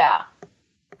 Yeah.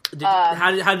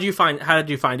 How did you find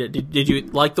it? Did you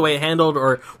like the way it handled,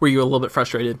 or were you a little bit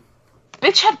frustrated?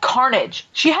 Bitch had carnage.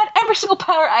 She had every single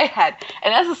power I had,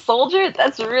 and as a soldier,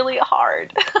 that's really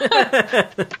hard.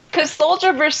 Because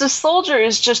soldier versus soldier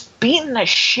is just beating the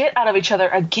shit out of each other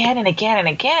again and again and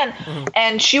again. Mm-hmm.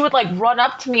 And she would like run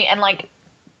up to me and like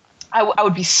I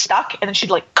would be stuck, and then she'd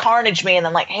like carnage me and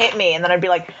then like hit me, and then I'd be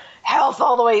like health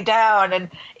all the way down,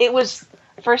 and it was.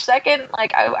 For a second,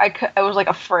 like, I was, like,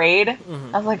 afraid.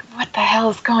 Mm-hmm. I was like, what the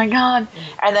hell is going on?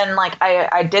 Mm-hmm. And then, like,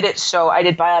 I did it so I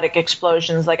did biotic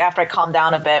explosions. Like, after I calmed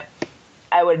down a bit,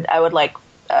 I would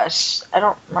I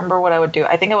don't remember what I would do.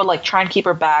 I think I would like try and keep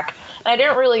her back, and I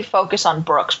didn't really focus on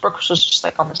Brooks. Brooks was just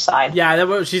like on the side.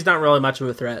 Yeah, she's not really much of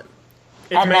a threat.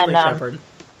 It's and mainly then Shepard.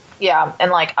 Yeah,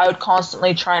 and like I would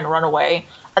constantly try and run away,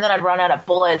 and then I'd run out of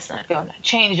bullets, and I'd go and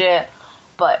change it.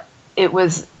 But it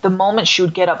was the moment she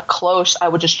would get up close, I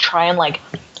would just try and like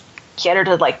get her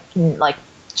to like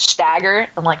stagger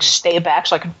and like stay back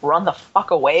so I could run the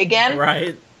fuck away again.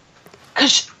 Right.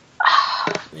 Because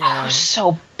that was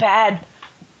so bad.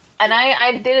 And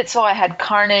I did it so I had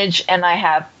Carnage and I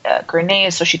have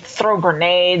grenades, so she'd throw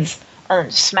grenades and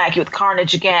then smack you with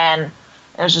Carnage again.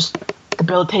 It was just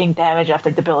debilitating damage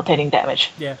after debilitating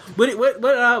damage. Yeah.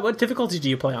 What difficulty do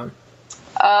you play on?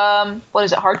 What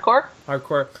is it? Hardcore?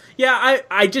 Hardcore. Yeah,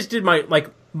 I just did my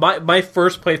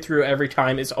first playthrough every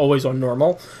time is always on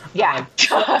normal. Yeah.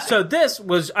 So this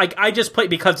was I just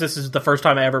played because this is the first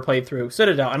time I ever played through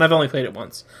Citadel, and I've only played it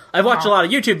once. I've watched a lot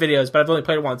of YouTube videos, but I've only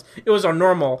played it once. It was on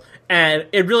normal, and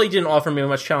it really didn't offer me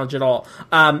much challenge at all.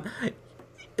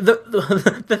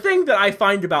 The thing that I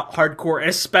find about hardcore,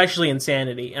 especially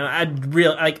Insanity, and I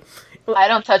really like. I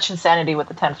don't touch Insanity with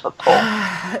a 10-foot pole.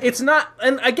 It's not,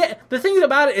 and I get the thing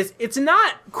about it is it's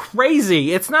not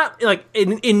crazy. It's not like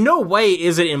in no way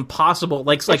is it impossible.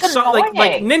 Like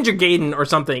Ninja Gaiden or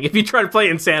something. If you try to play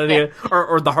Insanity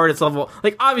or the hardest level,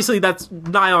 like obviously that's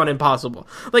nigh on impossible.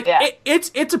 Like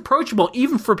it's approachable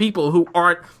even for people who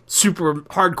aren't super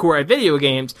hardcore at video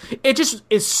games. It just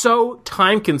is so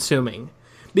time consuming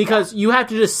because you have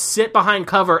to just sit behind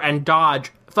cover and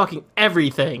dodge fucking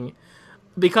everything.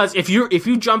 Because if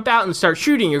you jump out and start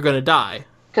shooting, you're gonna die.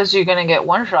 Because you're gonna get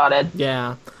one-shotted.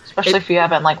 Yeah. Especially if you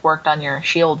haven't like worked on your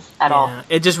shields at all.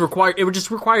 It just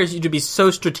requires you to be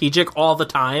so strategic all the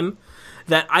time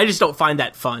that I just don't find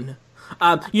that fun.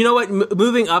 You know what?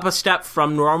 Moving up a step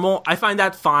from normal, I find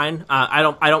that fine. I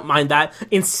don't mind that.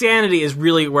 Insanity is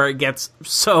really where it gets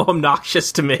so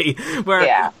obnoxious to me.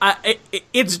 Where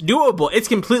it's doable. It's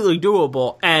completely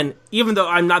doable. And even though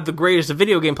I'm not the greatest of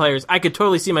video game players, I could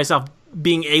totally see myself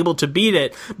being able to beat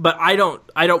it. But I don't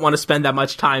want to spend that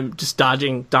much time just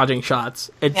dodging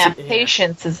shots.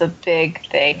 Patience is a big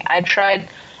thing. I tried.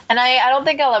 And I don't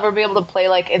think I'll ever be able to play,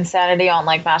 like, Insanity on,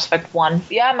 like, Mass Effect 1.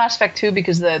 Yeah, Mass Effect 2,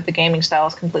 because the gaming style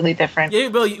is completely different. Yeah,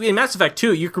 well, in Mass Effect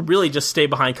 2, you could really just stay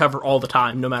behind cover all the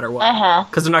time, no matter what.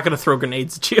 Because they're not going to throw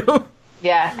grenades at you.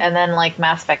 Yeah, and then, like,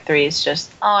 Mass Effect 3 is just,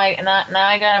 now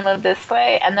I gotta move this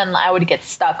way. And then I would get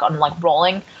stuck on, like,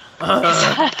 rolling. All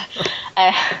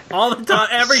the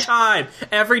time,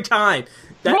 every time.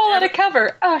 Roll out of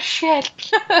cover. Oh,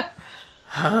 shit.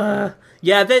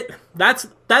 Yeah,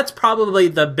 that's probably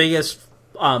the biggest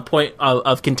point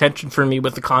of contention for me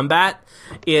with the combat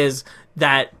is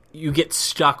that you get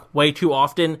stuck way too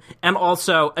often, and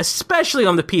also, especially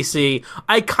on the PC,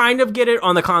 I kind of get it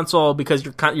on the console because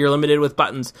you're limited with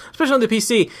buttons, especially on the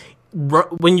PC.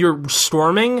 When you're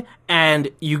storming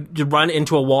and you run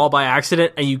into a wall by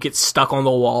accident and you get stuck on the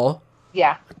wall.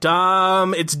 Yeah.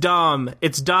 Dumb. It's dumb,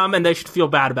 and they should feel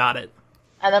bad about it.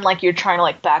 And then, like, you're trying to,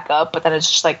 like, back up, but then it's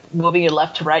just, like, moving you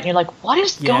left to right, and you're like, what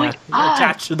is going on? You're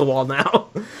attached to the wall now.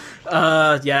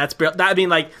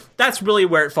 That's really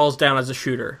where it falls down as a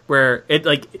shooter. Where it,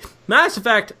 like, Mass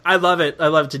Effect, I love it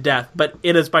to death, but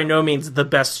it is by no means the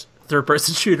best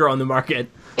third-person shooter on the market.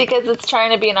 Because it's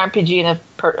trying to be an RPG and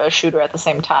a shooter at the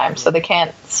same time, so they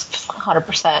can't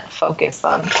 100% focus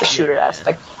on the shooter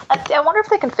aspect. I wonder if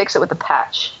they can fix it with a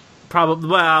patch.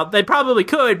 Well, they probably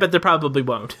could, but they probably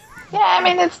won't. Yeah, I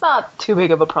mean, it's not too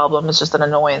big of a problem. It's just an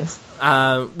annoyance.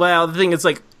 Well, the thing is,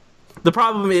 like, the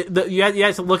problem is, you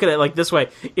have to look at it like this way,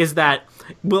 is that,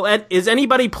 is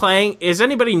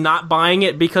anybody not buying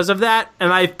it because of that?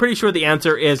 And I'm pretty sure the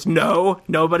answer is no.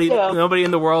 Nobody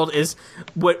in the world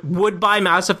would buy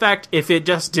Mass Effect if it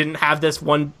just didn't have this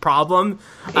one problem.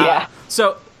 Yeah.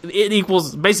 So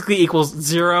it basically equals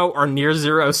zero or near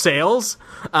zero sales.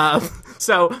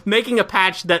 So making a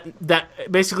patch that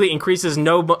basically has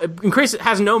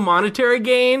no monetary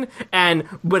gain and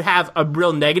would have a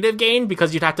real negative gain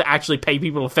because you'd have to actually pay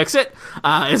people to fix it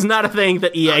is not a thing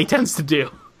that EA tends to do.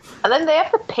 And then they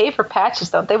have to pay for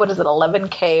patches, don't they? What is it,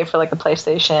 $11K for like the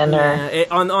PlayStation?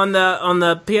 On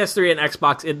the PS3 and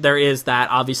Xbox, there is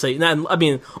that, obviously. And then, I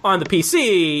mean, on the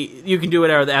PC, you can do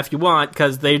whatever the F you want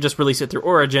because they just release it through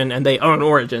Origin and they own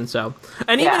Origin. So,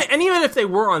 even if they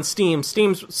were on Steam,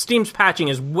 Steam's patching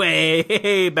is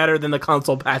way better than the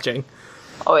console patching.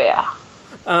 Oh yeah.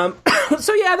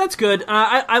 So yeah, that's good.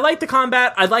 I like the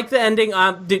combat. I like the ending.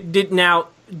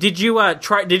 Did you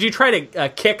try to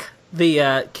kick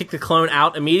the clone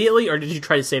out immediately, or did you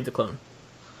try to save the clone?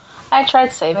 I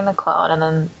tried saving the clone, and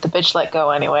then the bitch let go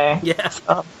anyway. Yeah.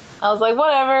 So I was like,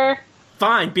 whatever.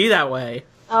 Fine, be that way.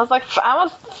 I was like,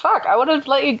 fuck. I would have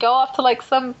let you go off to like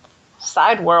some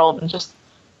side world and just,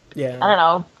 Yeah. I don't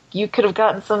know. You could have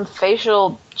gotten some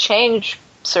facial change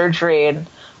surgery and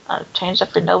changed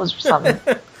up your nose or something.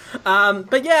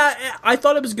 But yeah, I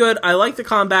thought it was good. I like the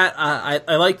combat.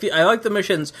 I like the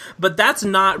missions, but that's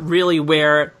not really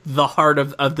where the heart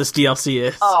of this DLC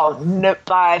is. Oh, no,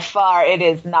 by far it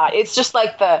is not. It's just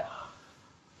like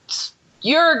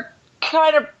you're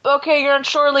kind of okay. You're on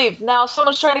shore leave now.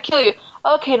 Someone's trying to kill you.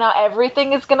 Okay, now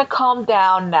everything is gonna calm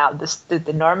down. Now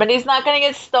the Normandy's not gonna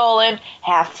get stolen.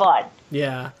 Have fun.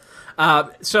 Yeah.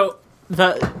 So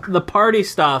the party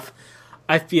stuff,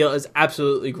 I feel, is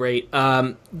absolutely great.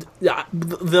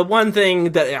 The one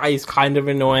thing that is kind of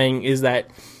annoying is that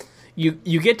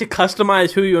you get to customize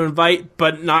who you invite,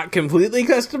 but not completely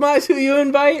customize who you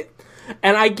invite.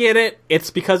 And I get it.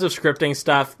 It's because of scripting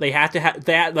stuff. They have to have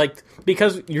that, like,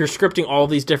 because you're scripting all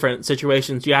these different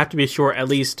situations, you have to be sure at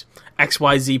least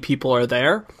XYZ people are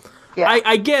there. Yeah.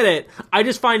 I get it. I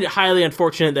just find it highly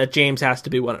unfortunate that James has to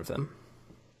be one of them.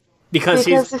 Because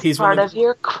he's part one of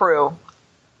your crew.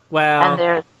 Well,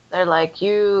 and they're like,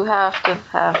 you have to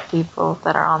have people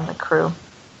that are on the crew.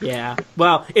 Yeah.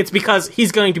 Well, it's because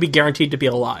he's going to be guaranteed to be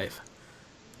alive.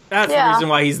 That's the reason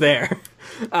why he's there.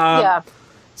 Yeah.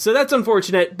 So that's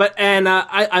unfortunate, but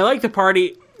I like the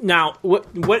party. Now,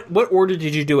 what order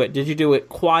did you do it? Did you do it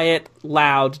quiet,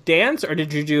 loud, dance, or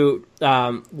did you do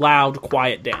loud,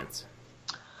 quiet, dance?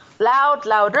 Loud,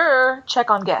 louder, check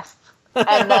on guests.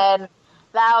 And then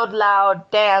loud,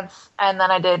 dance, and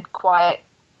then I did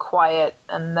quiet,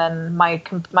 and then my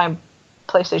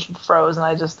PlayStation froze, and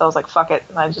I was like, fuck it,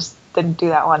 and I just didn't do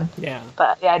that one. Yeah.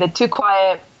 But yeah, I did too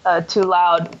quiet, too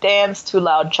loud, dance, too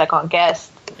loud, check on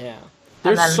guests. Yeah.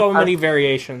 There's so many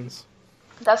variations.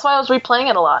 That's why I was replaying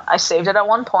it a lot. I saved it at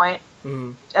one point,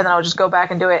 and then I would just go back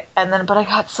and do it. But I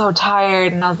got so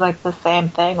tired, and I was like, the same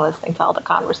thing, listening to all the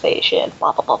conversations,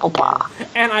 blah, blah, blah, blah, blah.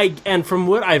 And from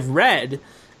what I've read,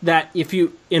 that if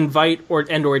you invite or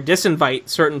disinvite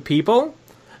certain people,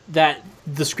 that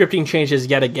the scripting changes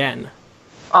yet again.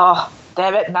 Oh,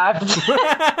 damn it, no.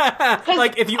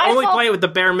 Like, if you only play it with the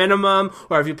bare minimum,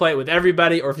 or if you play it with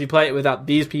everybody, or if you play it without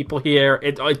these people here,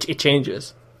 it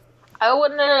changes. I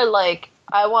wonder, like,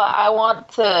 I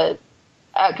want to,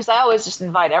 because I always just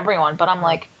invite everyone, but I'm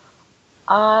like,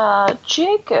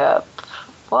 Jacob,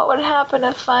 what would happen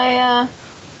if I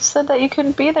said that you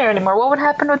couldn't be there anymore? What would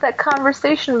happen with that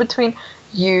conversation between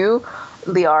you,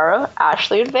 Liara,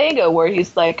 Ashley, and Vega, where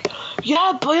he's like,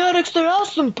 yeah, biotics, they're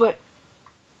awesome, but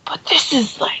this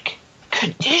is, like,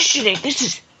 conditioning. This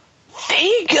is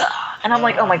Vega. And I'm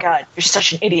like, oh my god, you're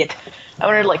such an idiot. I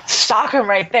want to, like, sock him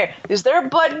right there. Is there a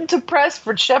button to press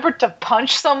for Shepard to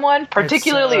punch someone,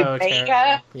 particularly Vega?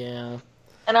 Terrible. Yeah.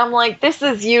 And I'm like, this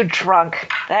is you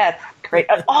drunk. That's great.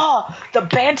 And, the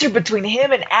banter between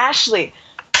him and Ashley.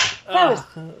 That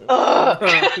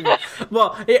was...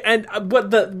 Well, and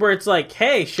where it's like,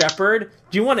 hey, Shepard,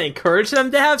 do you want to encourage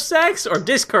them to have sex or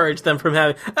discourage them from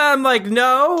having... I'm like,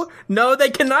 no, they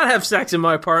cannot have sex in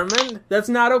my apartment. That's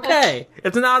not okay.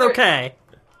 It's not okay.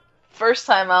 First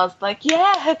time I was like,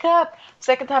 yeah, hook up.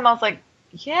 Second time I was like,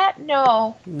 yeah,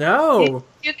 no. No.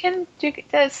 You can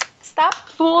just stop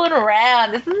fooling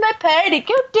around. This is my party.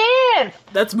 Go dance.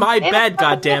 That's my bed,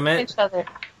 goddammit.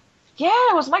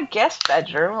 Yeah, it was my guest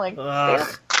bedroom. Like,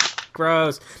 ugh,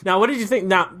 gross. Now, what did you think?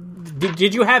 Now,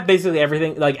 did you have basically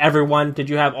everything? Like everyone? Did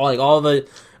you have all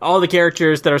the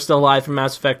characters that are still alive from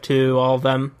Mass Effect 2? All of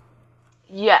them?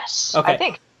 Yes, okay. I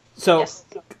think. So yes.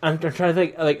 I'm trying to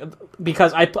think, like,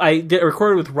 because I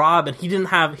recorded with Rob, and he didn't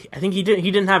have. I think he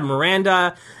didn't have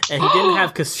Miranda, and he didn't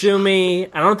have Kasumi.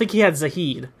 I don't think he had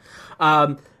Zahid.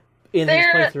 In his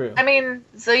playthrough. I mean,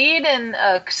 Zaid and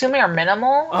Kasumi are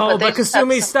minimal. Oh, but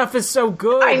Kasumi's stuff is so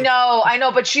good. I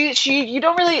know, but she you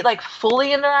don't really, like,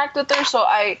 fully interact with her, so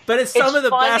But it's some of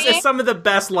the best. It's some of the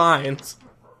best lines.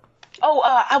 Oh,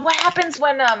 what happens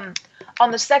when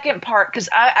on the second part? Because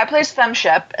I play as Fem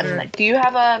Shep, and do you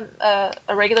have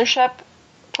a regular Shep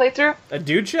playthrough? A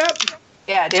dude Shep?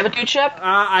 Yeah, do you have a dude Shep?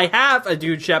 I have a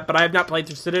dude Shep, but I have not played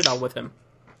through Citadel with him.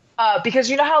 Because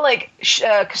you know how, like,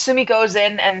 Kasumi goes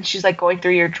in and she's, like, going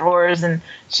through your drawers and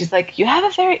she's like, you have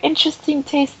a very interesting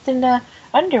taste in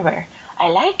underwear. I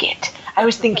like it. I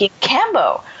was thinking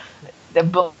Cambo.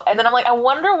 And then I'm like, I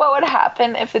wonder what would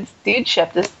happen if it's dude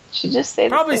Shep. Does she just say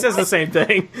probably says the same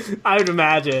thing, I would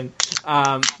imagine.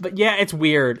 But yeah, it's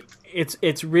weird.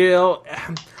 It's real.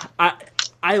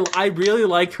 I really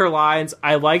liked her lines.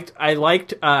 I liked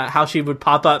how she would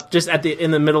pop up just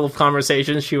in the middle of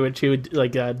conversations. She would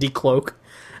like decloak.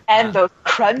 And those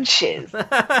crunches.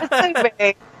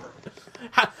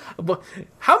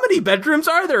 how many bedrooms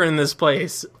are there in this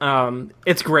place?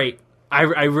 It's great.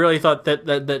 I really thought that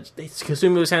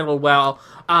Kasumi was handled well.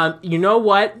 You know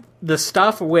what? The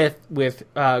stuff with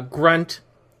Grunt,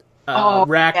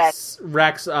 Rex,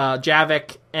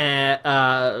 Javik,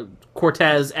 and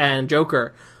Cortez and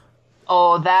Joker.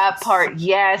 Oh, that part,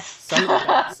 yes.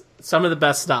 Some of the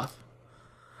best stuff.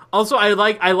 Also, I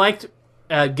liked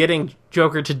getting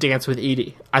Joker to dance with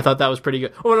Edie. I thought that was pretty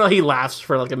good. Oh no, he laughs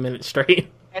for like a minute straight.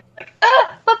 It's like,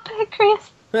 the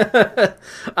pancreas.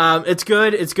 It's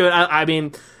good. It's good. I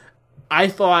mean, I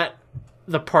thought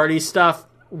the party stuff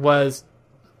was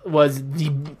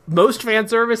the most fan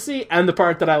servicey and the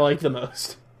part that I liked the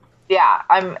most. Yeah,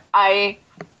 I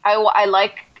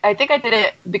think I did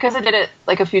it because I did it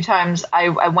like a few times.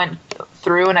 I went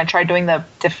through and I tried doing the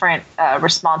different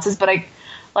responses, but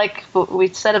like we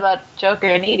said about Joker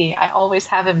and Edie, I always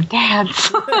have him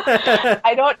dance.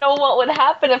 I don't know what would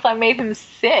happen if I made him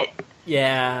sit.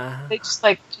 Yeah. They just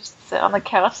sit on the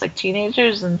couch like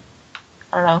teenagers and,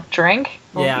 I don't know, drink.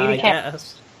 Well, yeah, I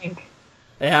guess. Drink.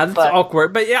 Yeah, that's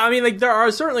awkward. But yeah, I mean, like,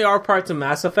 there certainly are parts of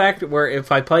Mass Effect where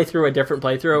if I play through a different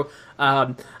playthrough,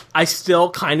 I still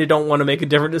kind of don't want to make a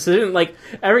different decision. Like,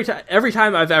 every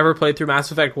time I've ever played through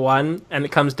Mass Effect 1 and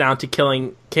it comes down to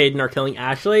killing Kaidan or killing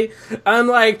Ashley, I'm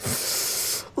like,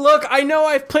 look, I know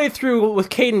I've played through with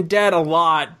Kaidan dead a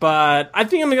lot, but I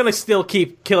think I'm going to still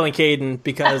keep killing Kaidan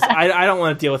because I don't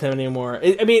want to deal with him anymore.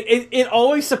 It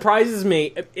always surprises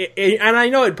me, and I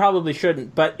know it probably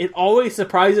shouldn't, but it always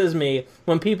surprises me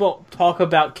when people talk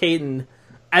about Kaidan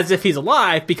as if he's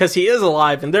alive, because he is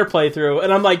alive in their playthrough,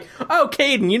 and I'm like, oh,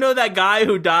 Kaidan, you know that guy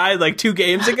who died like 2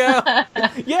 games ago?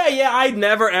 yeah, I'd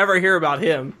never ever hear about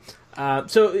him.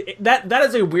 So that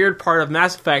is a weird part of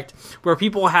Mass Effect, where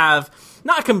people have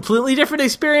not completely different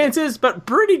experiences, but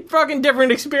pretty fucking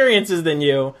different experiences than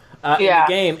you in the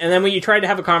game. And then when you try to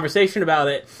have a conversation about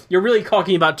it, you're really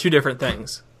talking about 2 different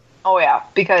things. Oh yeah,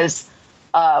 because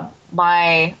I think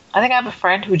I have a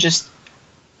friend who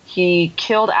he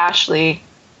killed Ashley,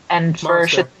 and for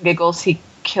shits and giggles, he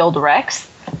killed Rex.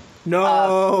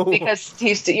 No, because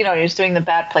he's doing the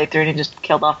bad playthrough and he just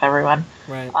killed off everyone.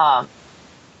 Right. I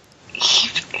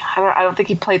don't think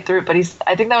he played through it, but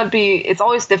I think that would be. It's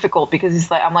always difficult because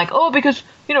he's like, I'm like, oh, because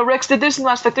Rex did this in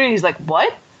Mass Effect 3. And he's like,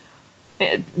 what?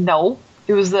 No,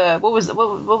 it was what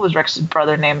was Rex's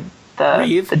brother name?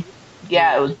 Reeve. It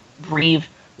was Reeve.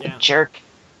 Yeah. Jerk.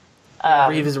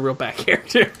 Reeve is a real bad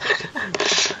character.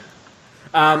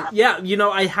 I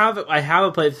have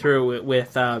a playthrough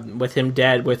with him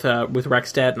dead, with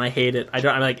Rex dead, and I hate it.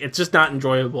 I'm like, it's just not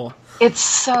enjoyable. It's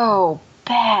so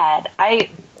bad. I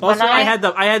had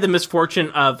the misfortune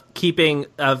of keeping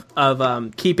the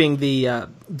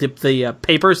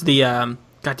papers,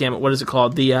 God damn it, what is it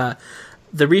called,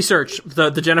 the research,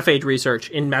 the genophage research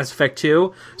in Mass Effect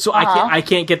 2. So I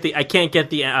can't get the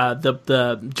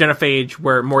genophage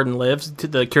where Mordin lives,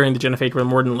 the curing the genophage where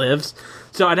Mordin lives.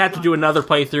 So I'd have to do another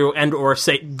playthrough and or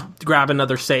grab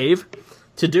another save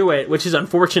to do it, which is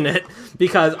unfortunate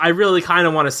because I really kind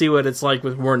of want to see what it's like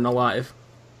with Mordin alive.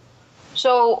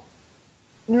 So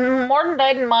Mordin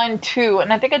died in mine too,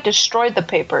 and I think I destroyed the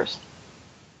papers.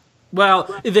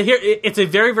 Well, it's a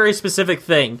very, very specific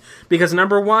thing because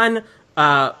number one,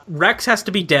 Rex has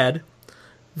to be dead.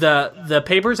 The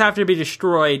papers have to be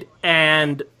destroyed,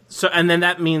 and then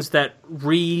that means that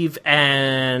Reeve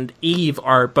and Eve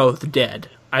are both dead,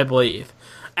 I believe.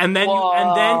 And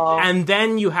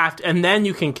then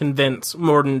you can convince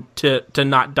Mordin to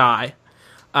not die,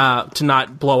 to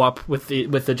not blow up with the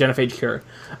genophage cure.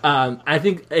 I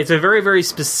think it's a very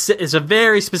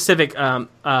specific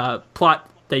plot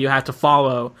that you have to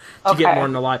follow to get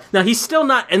Mordin alive. Now, he's still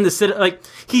not in the Citadel. Like,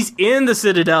 he's in the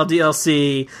Citadel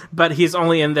DLC, but he's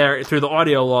only in there through the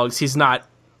audio logs. He's not,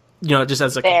 just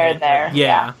as a... There.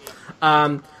 Yeah.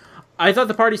 I thought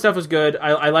the party stuff was good.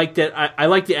 I liked it. I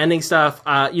liked the ending stuff.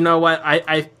 You know what?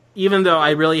 I even though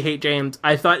I really hate James,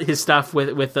 I thought his stuff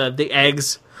with the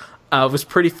eggs was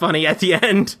pretty funny at the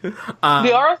end.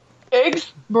 Liara?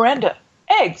 Eggs? Miranda?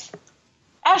 Eggs?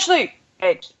 Ashley?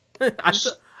 Eggs?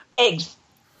 Eggs.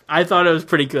 I thought it was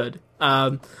pretty good.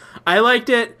 I liked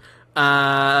it.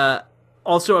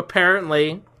 Also,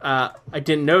 apparently, I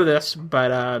didn't know this,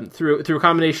 but through a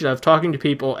combination of talking to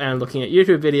people and looking at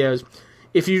YouTube videos,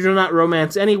 if you do not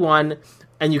romance anyone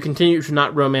and you continue to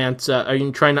not romance, and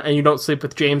you don't sleep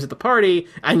with James at the party,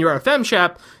 and you're a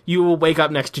femshep, you will wake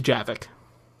up next to Javik.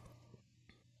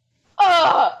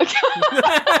 What?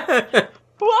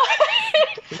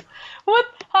 What?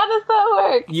 How does that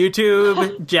work?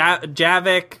 YouTube,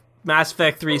 Javik, Mass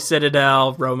Effect 3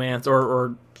 Citadel, romance,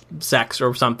 or sex,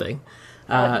 or something.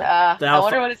 I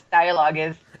wonder what his dialogue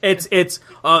is. It's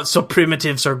so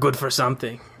primitives are good for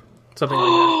something. Something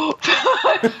like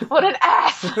that. What an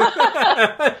ass!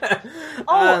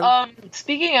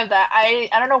 Speaking of that, I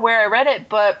don't know where I read it,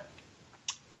 but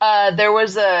there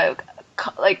was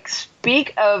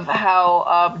speak of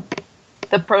how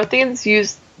the Protheans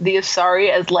use the Asari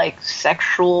as like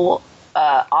sexual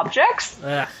objects.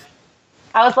 Ugh.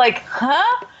 I was like,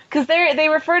 huh? Because they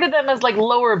refer to them as like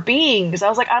lower beings. I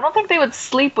was like, I don't think they would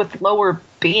sleep with lower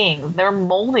beings. They're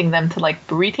molding them to like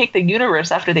retake the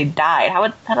universe after they died. How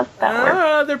does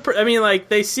that work?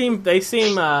 They seem.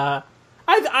 I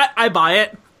buy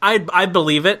it. I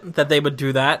believe it that they would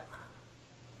do that.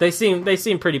 They seem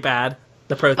pretty bad.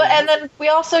 The Protheans. But and then we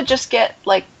also just get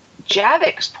like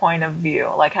Javik's point of view,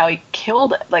 like how he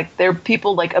killed, like their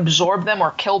people like absorbed them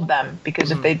or killed them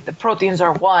because if the Protheans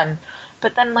are one.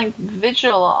 But then, like,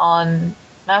 Vigil on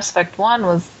Mass Effect 1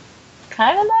 was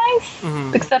kind of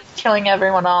nice, except killing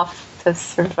everyone off to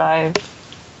survive.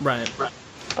 Right.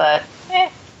 But,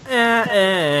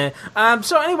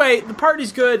 So anyway, the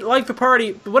party's good. I like the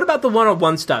party. But what about the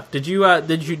one-on-one stuff? Did you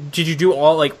do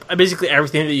all, like, basically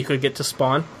everything that you could get to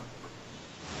spawn?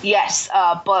 Yes,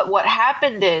 but what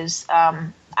happened is,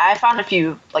 I found a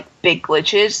few, like, big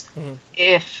glitches.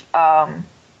 If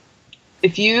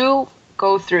you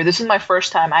go through, this is my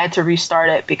first time, I had to restart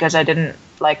it because I didn't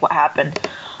like what happened.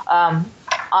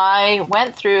 I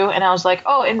went through and I was like,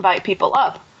 oh, invite people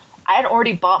up. I had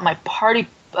already bought my party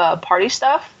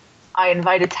stuff. I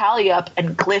invited Tali up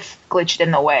and Glyph glitched in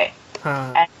the way.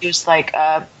 And he was like,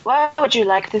 what would you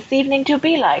like this evening to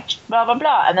be like? Blah, blah,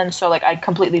 blah. And then so like I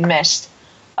completely missed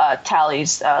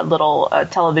Tali's little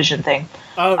television thing.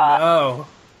 Oh, no.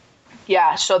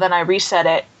 Yeah, so then I reset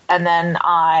it. And then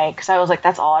because I was like,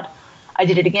 that's odd. I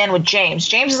did it again with James.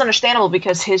 James is understandable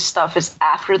because his stuff is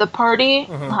after the party.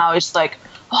 How he's like,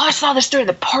 oh, I saw this during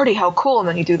the party. How cool. And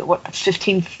then you do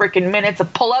 15 freaking minutes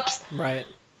of pull-ups. Right.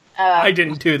 I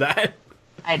didn't do that.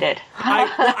 I did.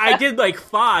 I did like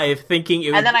 5 thinking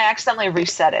it was... And then I accidentally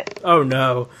reset it. Oh,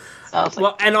 no. So I was like,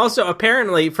 well, and also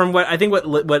apparently, from what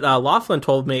Laughlin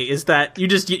told me is that you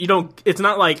don't. It's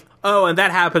not like, oh, and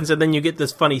that happens, and then you get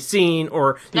this funny scene,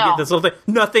 or you get this little thing.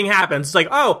 Nothing happens. It's like,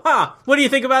 oh, what do you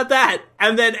think about that?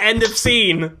 And then end of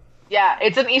scene. Yeah,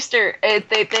 it's an Easter.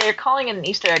 They're calling it an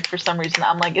Easter egg for some reason.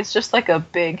 I'm like, it's just like a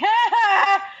big.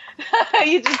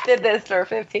 You just did this for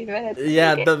 15 minutes.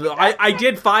 Yeah, I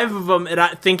did 5 of them,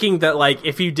 and thinking that like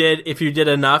if you did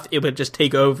enough, it would just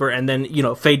take over, and then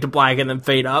fade to black and then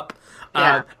fade up.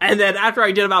 Yeah. And then after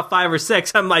I did about 5 or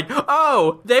 6, I'm like,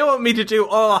 oh, they want me to do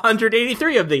all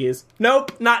 183 of these.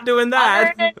 Nope, not doing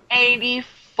that.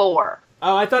 184.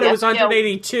 Oh, I thought it was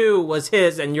 182 was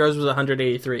his, and yours was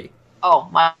 183. Oh,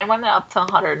 mine went up to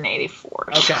 184.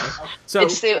 Okay, so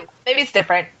maybe it's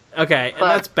different. Okay, and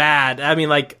that's bad. I mean,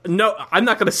 like, no, I'm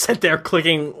not going to sit there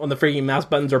clicking on the freaking mouse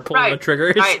buttons or pulling the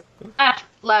triggers. Right,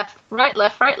 left, right,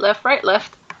 left, right, left, right,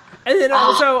 left. And then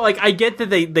also, like, I get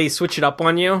that they switch it up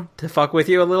on you to fuck with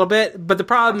you a little bit, but the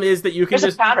problem is that you can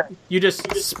just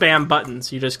spam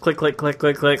buttons. You just click, click, click,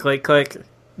 click, click, click, click.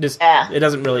 It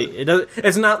doesn't really.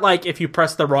 It's not like if you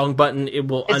press the wrong button, it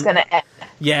will. It's gonna end.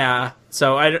 Yeah.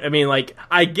 So I mean, like,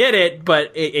 I get it,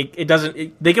 but it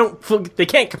doesn't. They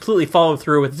can't completely follow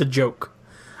through with the joke.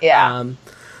 Yeah.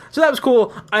 So that was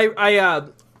cool. I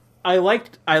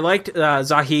liked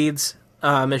Zahid's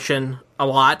mission a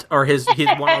lot, or his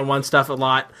one-on-one stuff a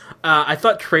lot. I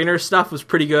thought Trainer's stuff was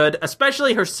pretty good,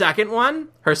 especially her second one,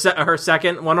 her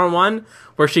second one-on-one,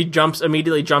 where she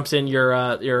immediately jumps in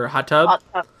your hot tub,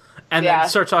 and then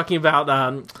start talking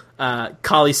about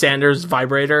Collie Sanders'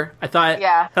 vibrator. I thought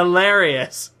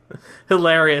hilarious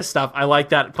stuff. I like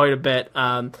that quite a bit.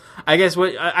 I guess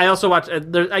I also watched.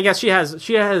 I guess she has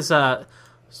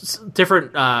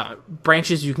different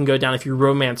branches you can go down if you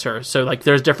romance her. So like,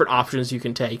 there's different options you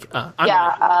can take.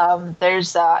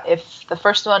 There's if the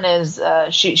first one is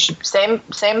she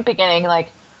same beginning,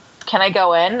 like, can I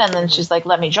go in? And then she's like,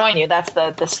 let me join you. That's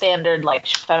the standard like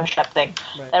fellowship thing.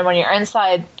 Right. And when you're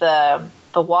inside the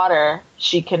water,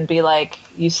 she can be like,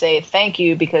 you say thank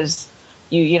you because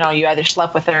you either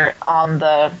slept with her on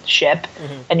the ship,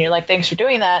 and you're like, thanks for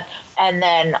doing that. And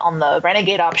then on the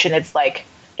renegade option, it's like,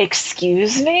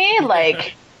 excuse me,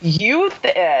 like, you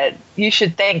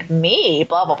should thank me,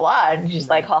 blah blah blah. And she's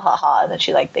like, ha ha ha. And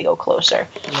then they go closer,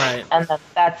 right? And then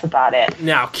that's about it.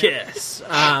 Now kiss.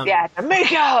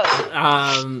 Make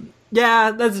out.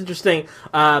 Yeah, that's interesting.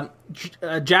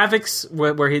 Javik's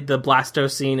where the Blasto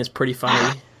scene is pretty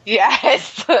funny.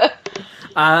 Yes.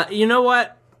 You know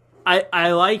what?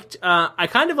 I liked. I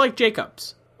kind of like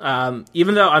Jacob's.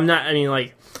 Even though I'm not. I mean,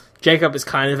 like, Jacob is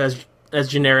kind of as as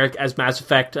generic as Mass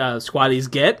Effect squaddies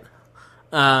get.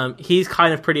 He's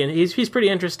kind of pretty. He's pretty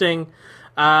interesting.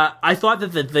 I thought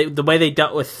that the way they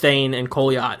dealt with Thane and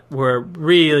Kolyat were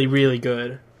really, really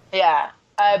good. Yeah.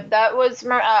 That was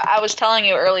I was telling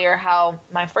you earlier how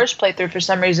my first playthrough, for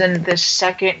some reason, this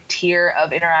second tier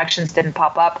of interactions didn't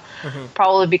pop up. Mm-hmm.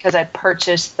 Probably because I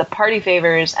purchased the party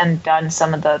favors and done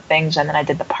some of the things, and then I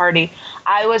did the party.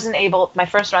 I wasn't able. My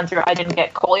first run through, I didn't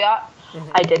get Kolyat.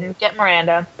 Mm-hmm. I didn't get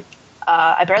Miranda.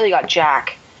 I barely got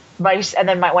Jack. And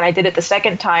then when I did it the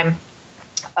second time,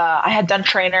 I had done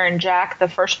Trainer and Jack the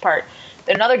first part.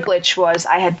 Another glitch was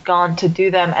I had gone to do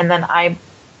them, and then I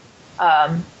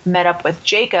met up with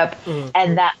Jacob,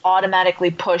 and that automatically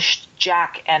pushed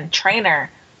Jack and Trainer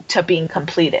to being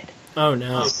completed. Oh,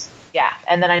 no. Yeah,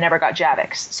 and then I never got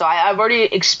Javix. So I've already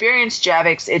experienced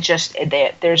Javix. It just,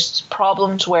 there's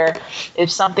problems where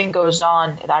if something goes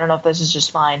on, and I don't know if this is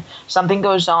just mine, something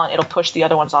goes on, it'll push the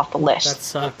other ones off the list. That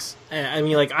sucks. I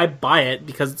mean, like, I buy it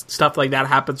because stuff like that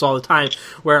happens all the time,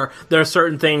 where there are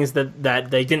certain things that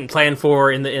they didn't plan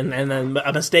for, and then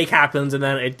a mistake happens, and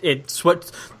then it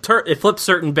flips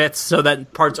certain bits so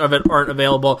that parts of it aren't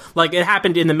available. Like, it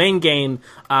happened in the main game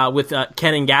with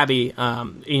Ken and Gabby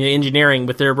in engineering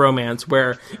with their romance,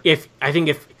 where if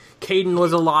Caden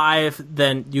was alive,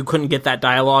 then you couldn't get that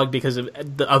dialogue because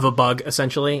of a bug,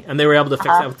 essentially, and they were able to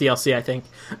fix that with DLC, I think.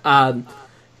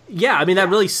 Yeah, I mean, that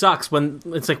really sucks when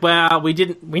it's like, well, we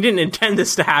didn't intend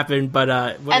this to happen, but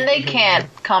and they can't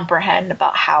comprehend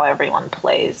about how everyone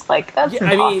plays. Like, that's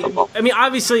impossible. I mean,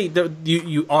 obviously,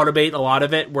 you automate a lot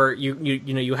of it, where you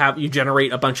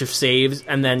generate a bunch of saves,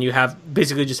 and then you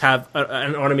basically just have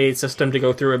an automated system to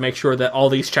go through and make sure that all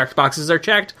these checked boxes are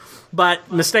checked.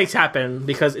 But mistakes happen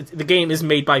because the game is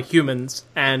made by humans,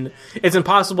 and it's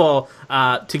impossible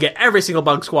to get every single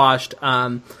bug squashed.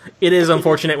 It is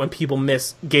unfortunate when people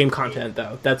miss game content,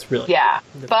 though. That's really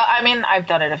But I mean, I've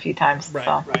done it a few times. Right.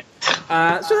 So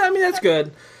I mean, that's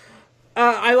good.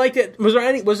 I liked it. Was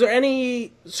there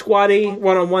any squatty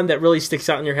one-on-one that really sticks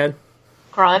out in your head?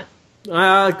 Grunt.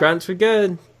 Grunts were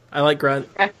good. I like Grunt.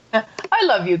 I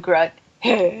love you, Grunt.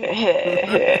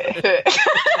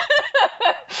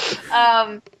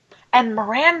 And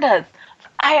Miranda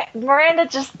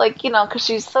just, like, because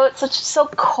she's so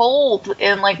cold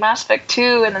in, like, Mass Effect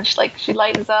 2, and then she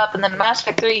lightens up, and then Mass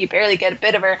Effect 3 you barely get a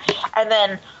bit of her, and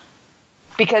then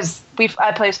because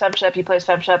I play Femshep, he plays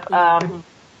Femshep,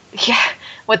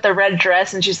 with the red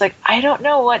dress, and she's like, I don't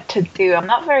know what to do, I'm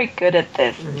not very good at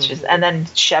this, and then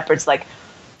Shepard's like,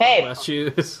 hey, last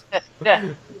shoes.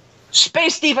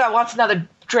 Space Diva wants another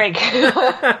drink.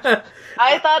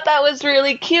 I thought that was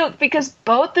really cute because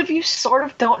both of you sort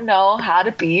of don't know how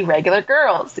to be regular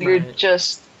girls. You're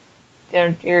just,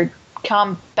 you're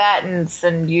combatants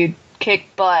and you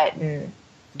kick butt and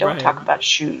don't talk about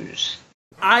shoes.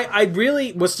 I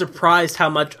really was surprised how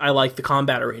much I like the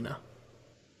combat arena.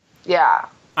 Yeah.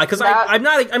 Because I'm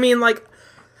not, I mean, like,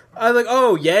 I was like,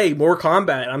 oh, yay, more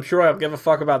combat. I'm sure I'll give a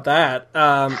fuck about that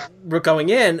going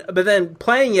in. But then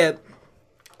playing it,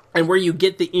 and where you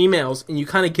get the emails and you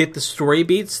kind of get the story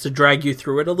beats to drag you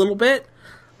through it a little bit,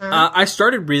 I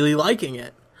started really liking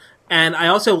it. And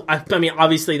I mean,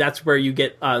 obviously that's where you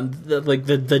get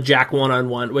the Jack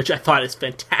one-on-one, which I thought is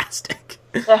fantastic.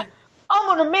 I'm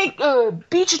gonna make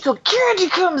beach until candy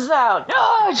comes out.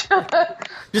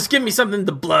 Just give me something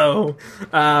to blow.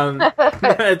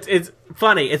 It's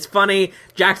funny. It's funny.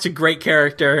 Jack's a great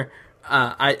character.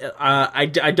 I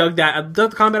dug that. I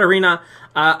dug the combat arena.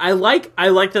 I like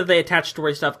that they attach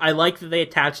story stuff. I like that they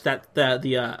attach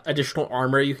the additional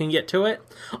armor you can get to it.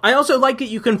 I also like that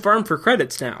you can farm for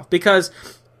credits now, because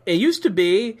it used to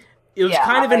be it was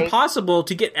kind of impossible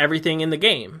to get everything in the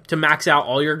game, to max out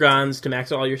all your guns, to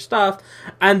max out all your stuff,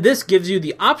 and this gives you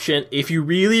the option, if you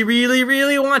really, really,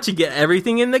 really want to get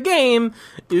everything in the game,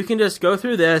 you can just go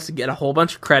through this, get a whole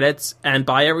bunch of credits, and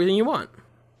buy everything you want.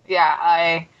 Yeah,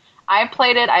 I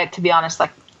played it, to be honest,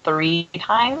 like 3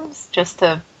 times just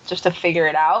to figure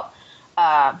it out.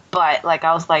 But like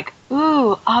I was like,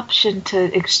 ooh, option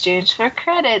to exchange for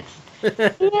credits.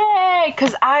 Yay!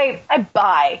 Because I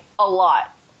buy a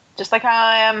lot. Just like how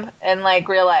I am in like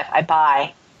real life. I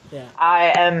buy. Yeah.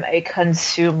 I am a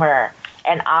consumer.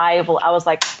 And I was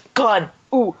like, gun,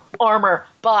 ooh, armor,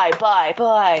 buy.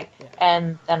 Yeah.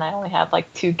 And then I only had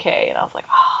like 2K, and I was like,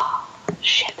 oh,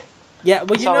 shit. Yeah,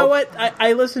 well, you know what?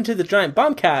 I listened to the Giant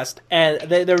Bombcast, and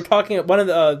they were talking. One of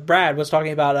the Brad was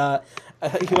talking about.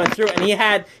 He went through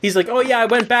and he's like, oh yeah, I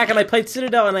went back and I played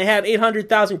Citadel and I had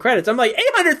 800,000 credits. I'm like,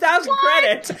 800,000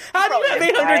 credits? How do you have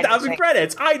 800,000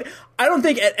 credits? I don't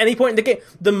think at any point in the game,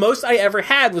 the most I ever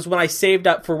had was when I saved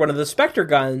up for one of the Spectre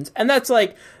guns, and that's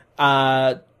like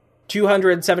 2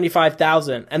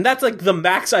 275,000, and that's like the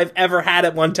max I've ever had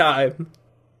at one time.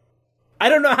 I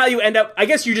don't know how you end up. I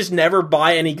guess you just never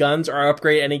buy any guns or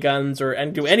upgrade any guns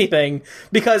and do anything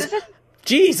because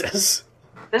Jesus.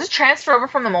 Does it transfer over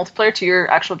from the multiplayer to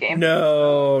your actual game?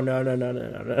 No.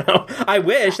 I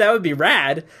wish that would be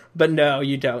rad, but no,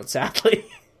 you don't, sadly.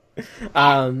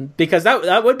 Because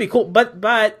that would be cool.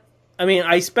 But I mean,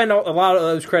 I spend a lot of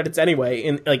those credits anyway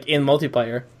in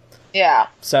multiplayer. Yeah.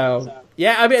 So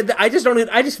yeah, I mean, I just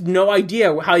have no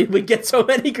idea how you would get so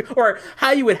many, or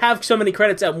how you would have so many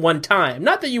credits at one time.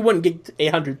 Not that you wouldn't get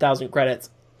 800,000 credits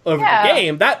over the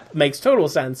game. That makes total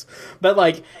sense. But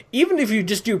like, even if you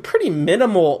just do pretty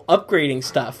minimal upgrading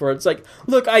stuff, where it's like,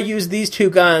 look, I use these 2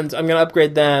 guns, I'm going to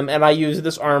upgrade them, and I use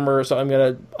this armor, so I'm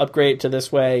going to upgrade it to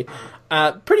this way.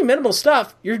 Pretty minimal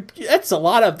stuff. That's a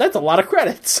lot of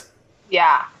credits.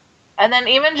 Yeah, and then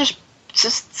even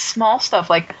just small stuff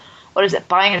like, what is it?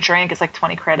 Buying a drink is like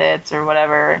 20 credits or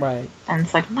whatever. Right. And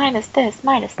it's like, minus this,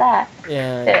 minus that.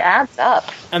 Yeah. It adds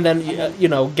up. And then,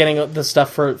 getting the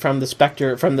stuff from the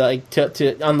Spectre,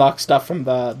 to unlock stuff from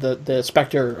the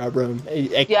Spectre room.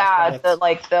 Yeah,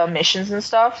 the missions and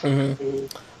stuff.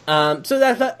 Mm-hmm. So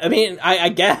that, I mean, I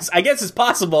guess it's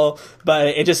possible, but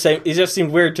it just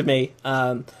seemed weird to me.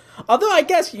 Although I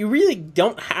guess you really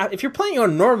don't have, if you're playing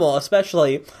on normal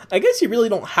especially, I guess you really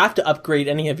don't have to upgrade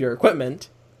any of your equipment.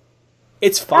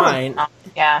 It's fine.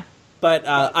 Yeah. But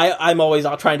I'm always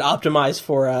trying to optimize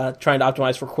for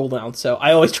cooldown, so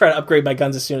I always try to upgrade my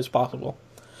guns as soon as possible.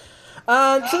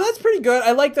 So that's pretty good.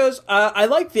 I like those. I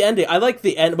like the ending. I like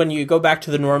the end when you go back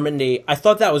to the Normandy. I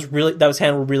thought that was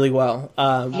handled really well.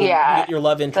 You get your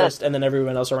love interest and then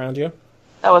everyone else around you.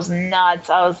 That was nuts.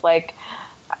 I was like,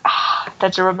 that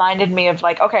just reminded me of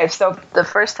like, okay, so the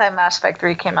first time Mass Effect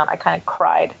 3 came out, I kind of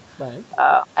cried. Right.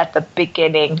 At the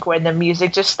beginning when the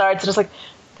music just starts, it's like,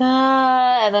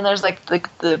 and then there's like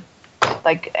the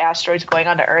asteroids going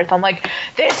onto Earth. I'm like,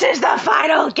 this is the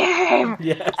final game.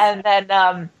 Yes. And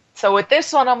then so with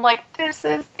this one, I'm like, this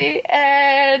is the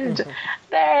end.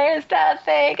 There's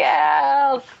nothing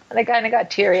else. And I kind of got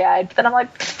teary eyed. But then I'm like,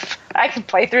 I can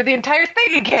play through the entire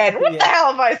thing again. What the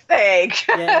hell am I saying?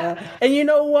 Yeah. And you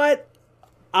know what?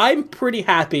 I'm pretty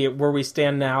happy where we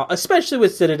stand now, especially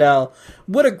with Citadel.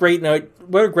 What a great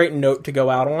note to go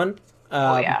out on.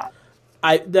 Yeah.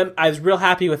 I was real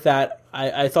happy with that.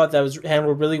 I thought that was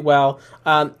handled really well.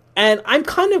 And I'm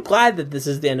kind of glad that this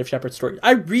is the end of Shepard's story.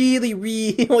 I really,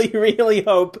 really, really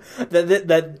hope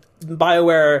that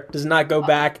BioWare does not go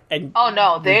back and... Oh,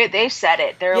 no, they said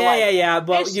it. They're yeah.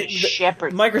 But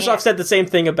Shepard. Microsoft said the same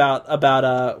thing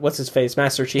about what's his face,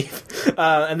 Master Chief,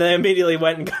 and then immediately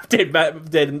went and did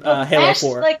Halo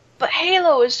 4. But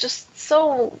Halo is just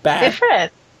so bad.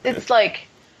 Different. It's like,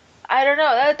 I don't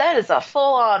know, that is a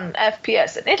full-on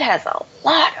FPS, and it has a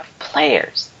lot of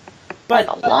players. But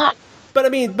a lot. But I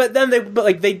mean, then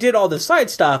they did all the side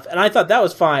stuff, and I thought that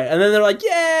was fine. And then they're like,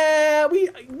 "Yeah,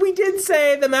 we did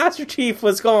say the Master Chief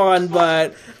was gone,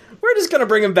 but we're just gonna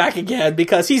bring him back again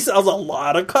because he sells a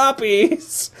lot of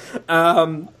copies."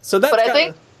 So that's. But I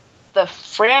think the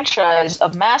franchise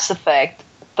of Mass Effect,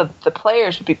 the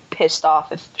players would be pissed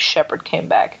off if Shepard came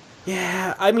back.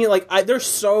 Yeah, I mean, there's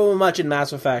so much in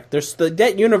Mass Effect.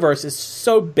 That universe is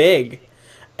so big.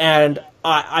 And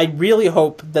I really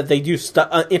hope that they do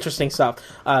interesting stuff.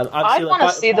 I want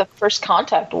to see the First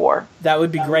Contact War. That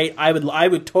would be great. I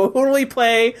would totally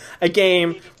play a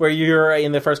game where you're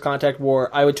in the First Contact War.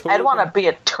 I'd want to be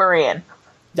a Turian.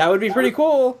 That would be pretty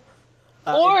cool.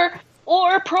 Or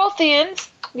Protheans.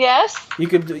 Yes. You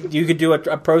could do a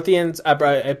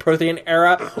Prothean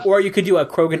era, or you could do a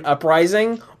Krogan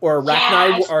Uprising or a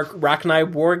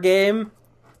Rachni War game.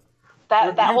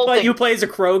 You play as a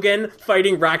Krogan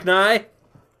fighting Rachni.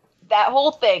 That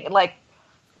whole thing, like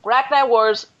Rachni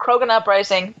Wars, Krogan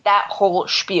Uprising, that whole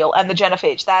spiel, and the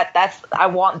Genophage. I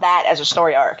want that as a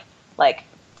story arc. Like,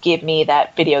 give me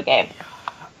that video game.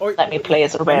 Or let me play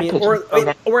as a Rampage.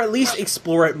 Or at least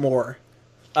explore it more.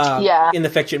 In the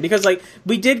fiction, because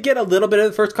we did get a little bit of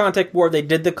the First Contact War. They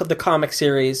did the comic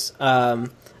series.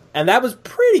 And that was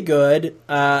pretty good.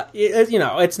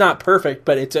 It's not perfect,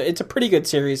 but it's a pretty good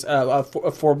series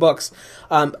of 4 books.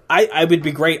 I would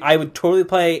be great. I would totally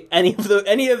play any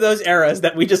of those eras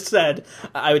that we just said.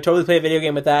 I would totally play a video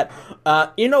game with that.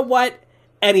 You know what?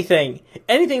 Anything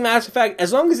Mass Effect,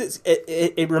 as long as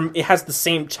it has the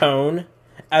same tone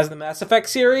as the Mass Effect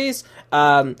series.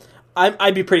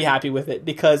 I'd be pretty happy with it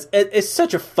because it's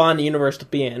such a fun universe to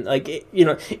be in. Like,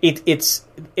 it's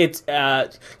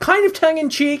kind of tongue in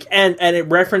cheek, and it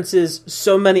references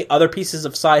so many other pieces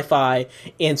of sci-fi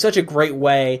in such a great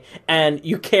way. And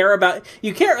you care,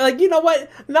 like, you know what?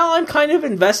 Now I'm kind of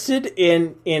invested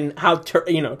in how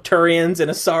Turians and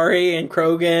Asari and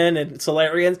Krogan and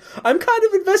Solarians. I'm kind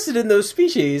of invested in those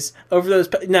species over those.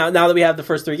 Now that we have the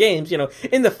first 3 games,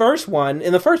 in the first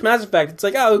Mass Effect, it's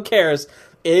like, oh, who cares?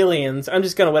 Aliens, I'm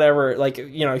just gonna whatever, like,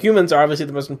 humans are obviously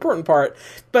the most important part,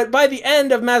 but by the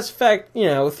end of Mass Effect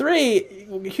 3,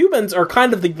 humans are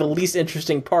kind of the least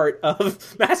interesting part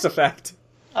of Mass Effect.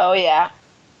 Oh yeah.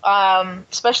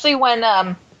 Especially when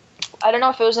I don't know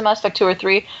if it was in Mass Effect 2 or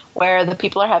 3 where the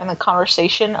people are having a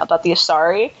conversation about the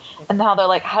Asari and how they're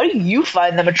like, how do you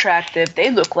find them attractive?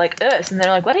 They look like us. And they're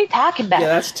like, what are you talking about? Yeah,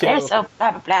 that's too. They're so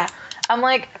blah blah blah. I'm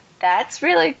like, that's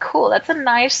really cool. That's a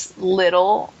nice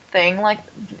little thing. Like,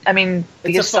 I mean,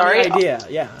 the it's a funny Asari idea.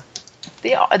 Yeah,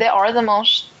 they are the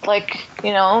most, like,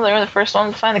 they're the first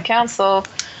ones to find the council.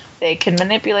 They can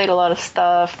manipulate a lot of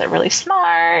stuff. They're really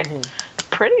smart.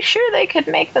 Pretty sure they could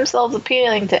make themselves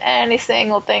appealing to any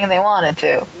single thing they wanted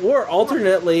to. Or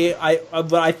alternately,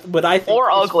 what I think or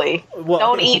is, ugly. Well,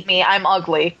 don't eat me. I'm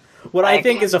ugly. What I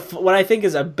think is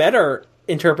a better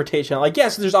interpretation. Like,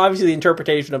 yes, there's obviously the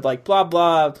interpretation of, like, blah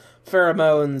blah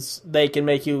pheromones. They can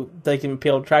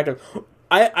appeal attractive.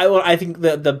 I think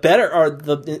the better, or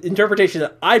the interpretation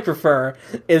that I prefer,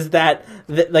 is that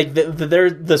they're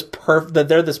this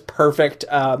perfect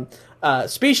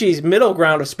species, middle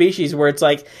ground of species, where it's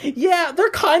like, yeah, they're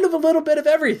kind of a little bit of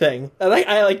everything. And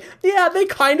they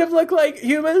kind of look like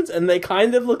humans, and they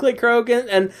kind of look like Krogan,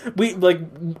 and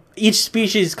each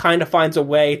species kind of finds a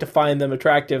way to find them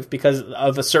attractive because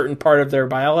of a certain part of their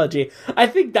biology. I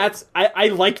think I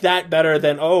like that better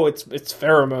than, it's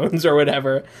pheromones or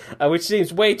whatever, which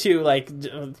seems way too, like,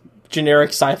 generic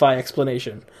sci-fi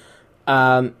explanation.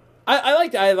 I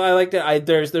like that. I like that.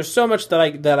 There's so much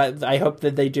that I hope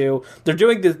that they do. They're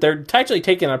doing this. They're actually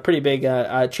taking a pretty big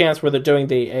chance where they're doing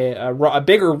a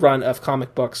bigger run of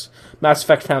comic books. Mass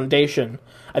Effect Foundation.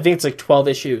 I think it's like 12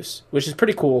 issues, which is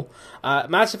pretty cool.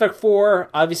 Mass Effect 4,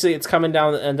 obviously, it's coming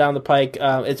down the pike.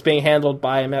 It's being handled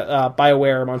by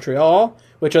BioWare Montreal,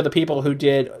 which are the people who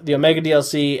did the Omega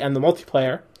DLC and the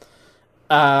multiplayer.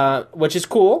 Which is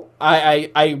cool.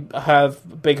 I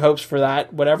have big hopes for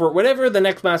that. Whatever the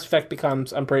next Mass Effect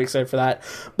becomes, I'm pretty excited for that.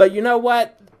 But you know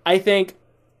what? I think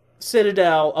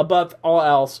Citadel, above all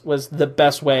else, was the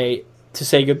best way to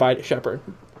say goodbye to Shepard.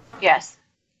 Yes.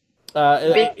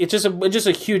 It's just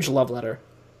a huge love letter.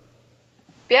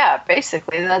 Yeah,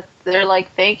 basically, that they're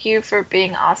like, thank you for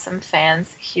being awesome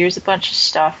fans. Here's a bunch of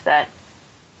stuff that,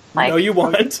 like, know you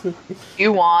want.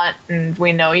 You want, and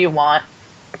we know you want.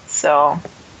 So,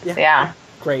 yeah.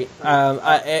 Great.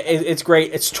 It's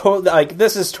great. It's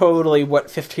this is totally what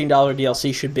 $15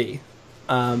 DLC should be.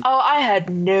 I had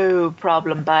no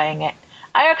problem buying it.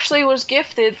 I actually was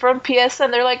gifted from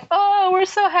PSN. They're like, oh, we're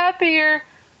so happy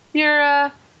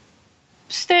you're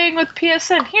staying with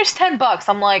PSN. Here's $10.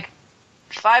 I'm like,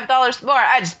 $5 more.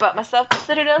 I just bought myself the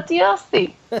Citadel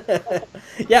DLC.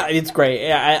 Yeah, it's great.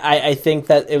 Yeah, I think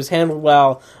that it was handled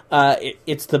well. I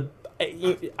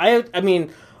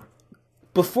mean,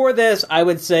 before this, I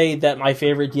would say that my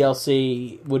favorite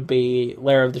DLC would be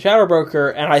Lair of the Shadow Broker,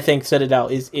 and I think Citadel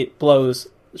it blows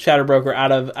Shadow Broker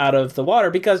out of the water,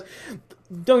 because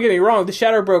don't get me wrong, the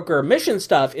Shadow Broker mission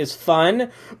stuff is fun,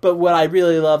 but what I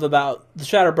really love about the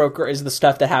Shadow Broker is the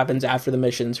stuff that happens after the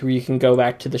missions, where you can go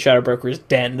back to the Shadow Broker's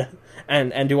den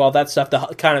and do all that stuff to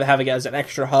kind of have it as an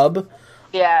extra hub.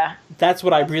 Yeah. That's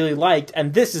what I really liked,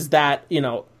 and this is that,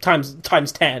 times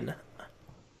 10.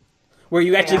 Where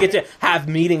you actually get to have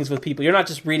meetings with people. You're not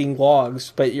just reading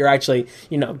logs, but you're actually,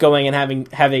 going and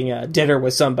having a dinner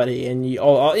with somebody, and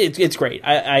it's great.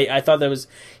 I thought that was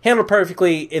handled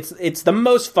perfectly. It's the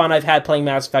most fun I've had playing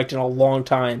Mass Effect in a long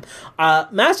time.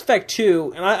 Mass Effect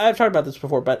 2, and I've talked about this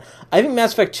before, but I think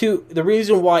Mass Effect 2, the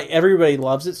reason why everybody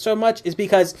loves it so much is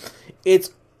because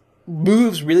it's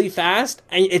moves really fast,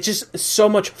 and it's just so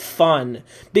much fun,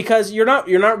 because you're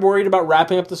not worried about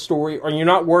wrapping up the story, or you're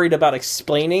not worried about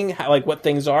explaining what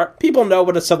things are. People know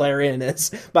what a Solarian is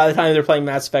by the time they're playing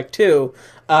Mass Effect 2.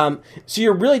 So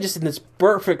you're really just in this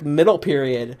perfect middle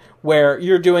period where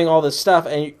you're doing all this stuff,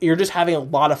 and you're just having a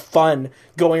lot of fun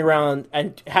going around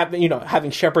and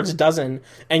having Shepard's dozen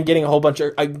and getting a whole bunch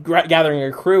of gathering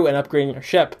a crew and upgrading your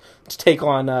ship to take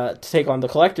on the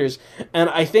collectors. And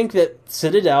I think that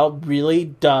Citadel really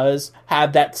does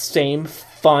have that same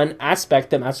fun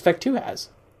aspect that Mass Effect 2 has.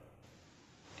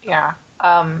 Yeah.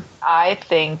 I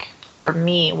think for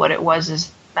me, what it was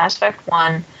is Mass Effect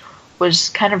 1 was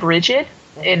kind of rigid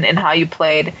in how you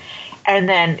played. And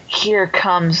then here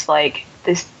comes like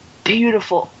this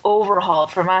beautiful overhaul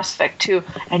for Mass Effect 2,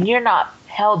 and you're not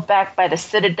held back by the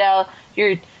Citadel.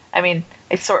 I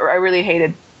really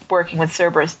hated working with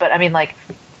Cerberus, but I mean, like,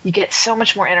 you get so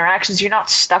much more interactions. You're not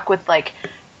stuck with like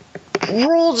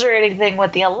rules or anything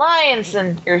with the Alliance,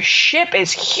 and your ship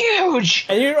is huge.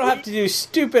 And you don't have to do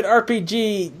stupid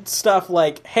RPG stuff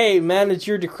like, hey, manage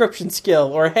your decryption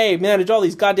skill, or hey, manage all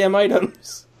these goddamn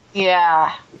items.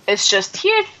 Yeah, it's just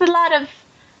here's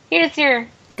your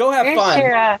go have fun.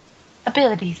 Your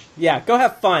abilities. Yeah, go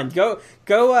have fun. Go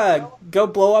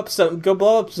blow up some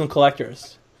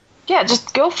collectors. Yeah,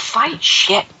 just go fight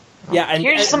shit. Yeah,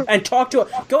 and talk to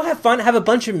go have fun. Have a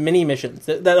bunch of mini missions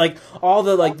that like all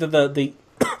the like the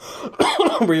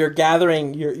where you're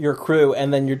gathering your crew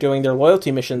and then you're doing their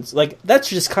loyalty missions. Like that's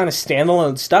just kind of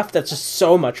standalone stuff. That's just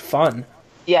so much fun.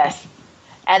 Yes,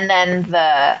 and then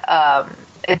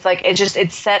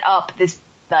it's set up this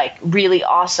like really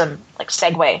awesome like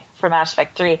segue for Mass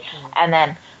Effect 3, and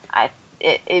then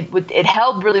it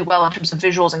held really well in terms of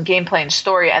visuals and gameplay and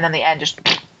story, and then the end just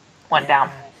went down.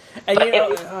 And but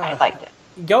I liked it.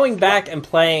 Going back and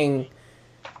playing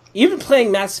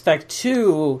Mass Effect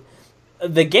 2,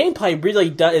 the gameplay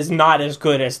really is not as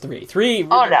good as 3. 3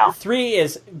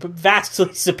 is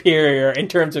vastly superior in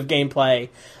terms of gameplay.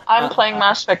 I'm playing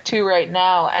Mass Effect 2 right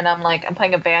now, and I'm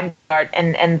playing a Vanguard,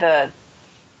 and the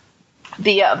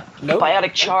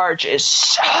biotic charge is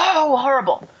so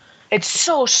horrible. It's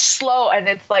so slow, and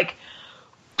it's like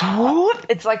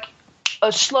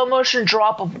a slow motion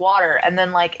drop of water, and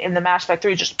then like in the Mass Effect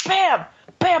 3, just bam,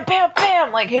 bam, bam,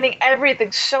 bam, like hitting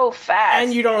everything so fast.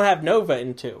 And you don't have Nova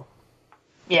in 2.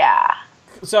 Yeah.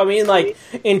 So I mean, like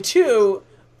in 2,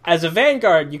 as a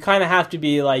Vanguard, you kind of have to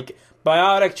be like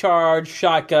biotic charge,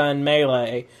 shotgun,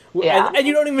 melee. Yeah. And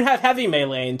you don't even have heavy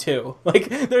melee in 2. Like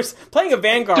there's playing a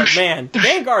Vanguard, man.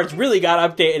 Vanguard's really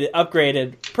got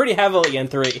upgraded pretty heavily in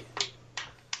 3.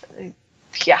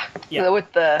 Yeah.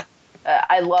 With the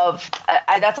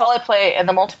that's all I play in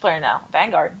the multiplayer now,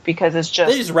 Vanguard, because it's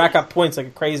just... They just rack up points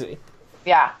like crazy.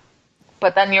 Yeah.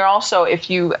 But then you're also, if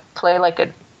you play like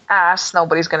an ass,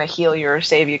 nobody's going to heal you or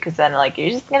save you, because then like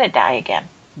you're just going to die again.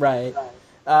 Right.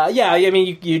 Yeah, I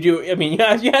mean, you do... I mean, you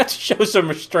have to show some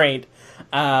restraint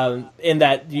in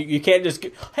that you can't just...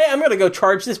 Hey, I'm going to go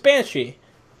charge this Banshee.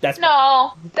 That's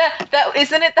no, that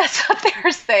isn't it. That's what they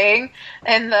were saying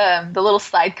in the little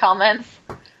side comments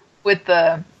with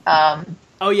the yeah,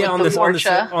 on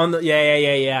the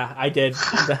yeah, I did.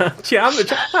 Yeah, I'm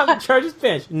gonna charge this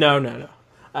bench. No.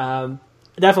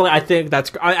 Definitely, I think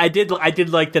that's. I did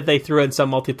like that they threw in some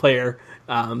multiplayer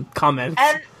comments.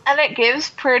 And it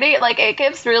gives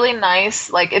really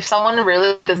nice, like, if someone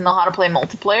really doesn't know how to play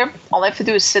multiplayer, all they have to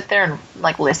do is sit there and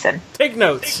like listen. Take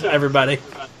notes, everybody.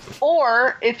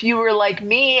 Or if you were like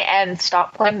me and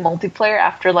stopped playing multiplayer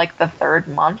after like the 3rd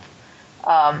month,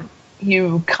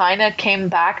 you kind of came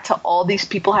back to all these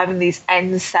people having these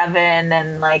N7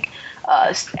 and like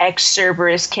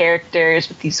ex-Cerberus characters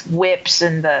with these whips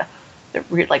and the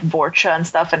like Vorcha and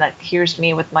stuff, and here's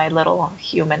me with my little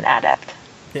human adept.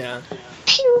 Yeah.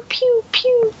 Pew pew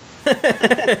pew.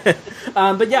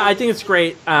 But yeah, I think it's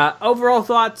great. Overall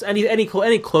thoughts?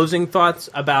 Any closing thoughts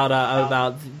about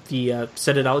the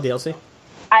Citadel DLC?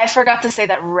 I forgot to say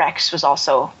that Rex was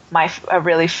also a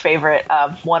really favorite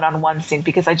one-on-one scene,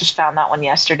 because I just found that one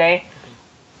yesterday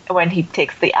when he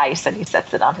takes the ice and he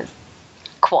sets it on his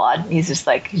quad. He just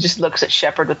looks at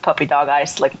Shepard with puppy dog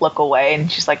eyes to like look away,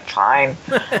 and she's like, fine.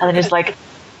 And then he's like,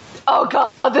 oh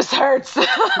god, this hurts.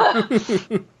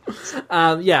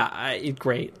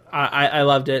 Great. I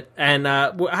loved it. And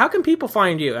how can people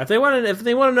find you if they want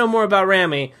to know more about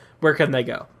Rami? Where can they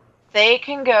go? They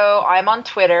can go. I'm on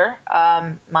Twitter.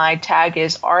 My tag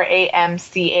is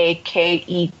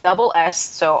RAMCAKESS,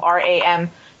 so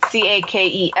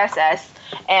RAMCAKESS.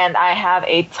 And I have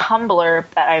a Tumblr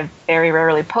that I very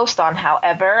rarely post on.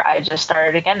 However, I just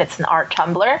started again. It's an art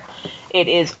Tumblr. It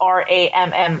is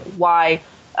RAMMY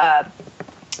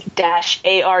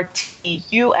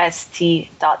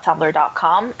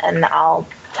artust.tumblr.com, and I'll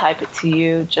type it to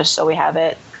you just so we have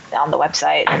it on the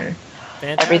website and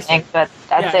fantastic. Everything. But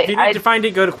that's it. If you need to find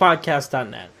it, go to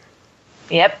quadcast.net.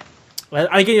 Yep.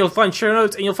 Again, you'll find show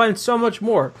notes, and you'll find so much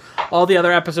more. All the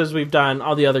other episodes we've done,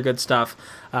 all the other good stuff.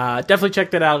 Definitely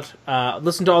check that out.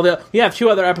 Listen to all the... We have 2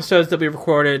 other episodes that we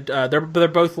recorded. They're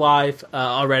both live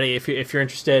already, if you're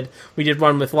interested. We did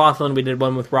one with Laughlin, we did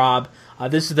one with Rob.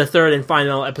 This is the 3rd and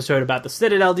final episode about the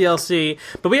Citadel DLC,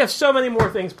 but we have so many more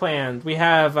things planned. We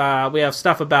have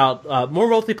stuff about more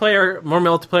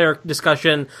multiplayer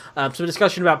discussion, some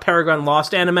discussion about Paragon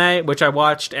Lost anime, which I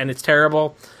watched, and it's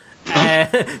terrible.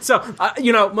 So,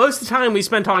 most of the time we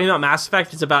spend talking about Mass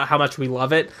Effect, it's about how much we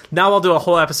love it. Now I'll do a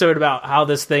whole episode about how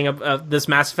this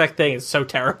Mass Effect thing is so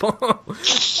terrible.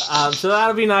 So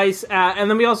that'll be nice.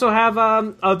 And then we also have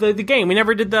the game. We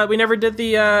never did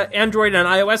the Android and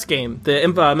iOS game, the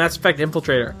Mass Effect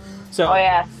Infiltrator. So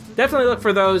definitely look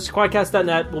for those.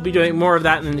 Quadcast.net. We'll be doing more of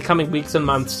that in the coming weeks and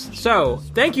months. So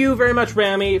thank you very much,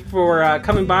 Rami, for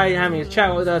coming by and having a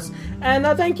chat with us. And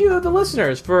thank you, the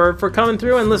listeners, for coming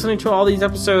through and listening to all these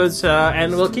episodes.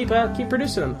 And we'll keep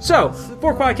producing them. So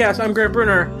for Quadcast, I'm Grant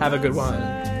Brunner. Have a good one.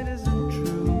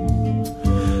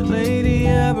 Lady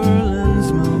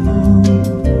Aberlin's mama.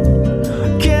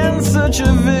 Can such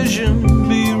a vision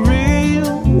be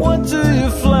real? What do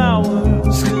your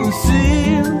flowers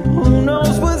conceal? Who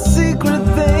knows what secret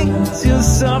things your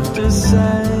softest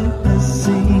side has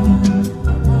seen?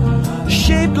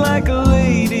 Shaped like a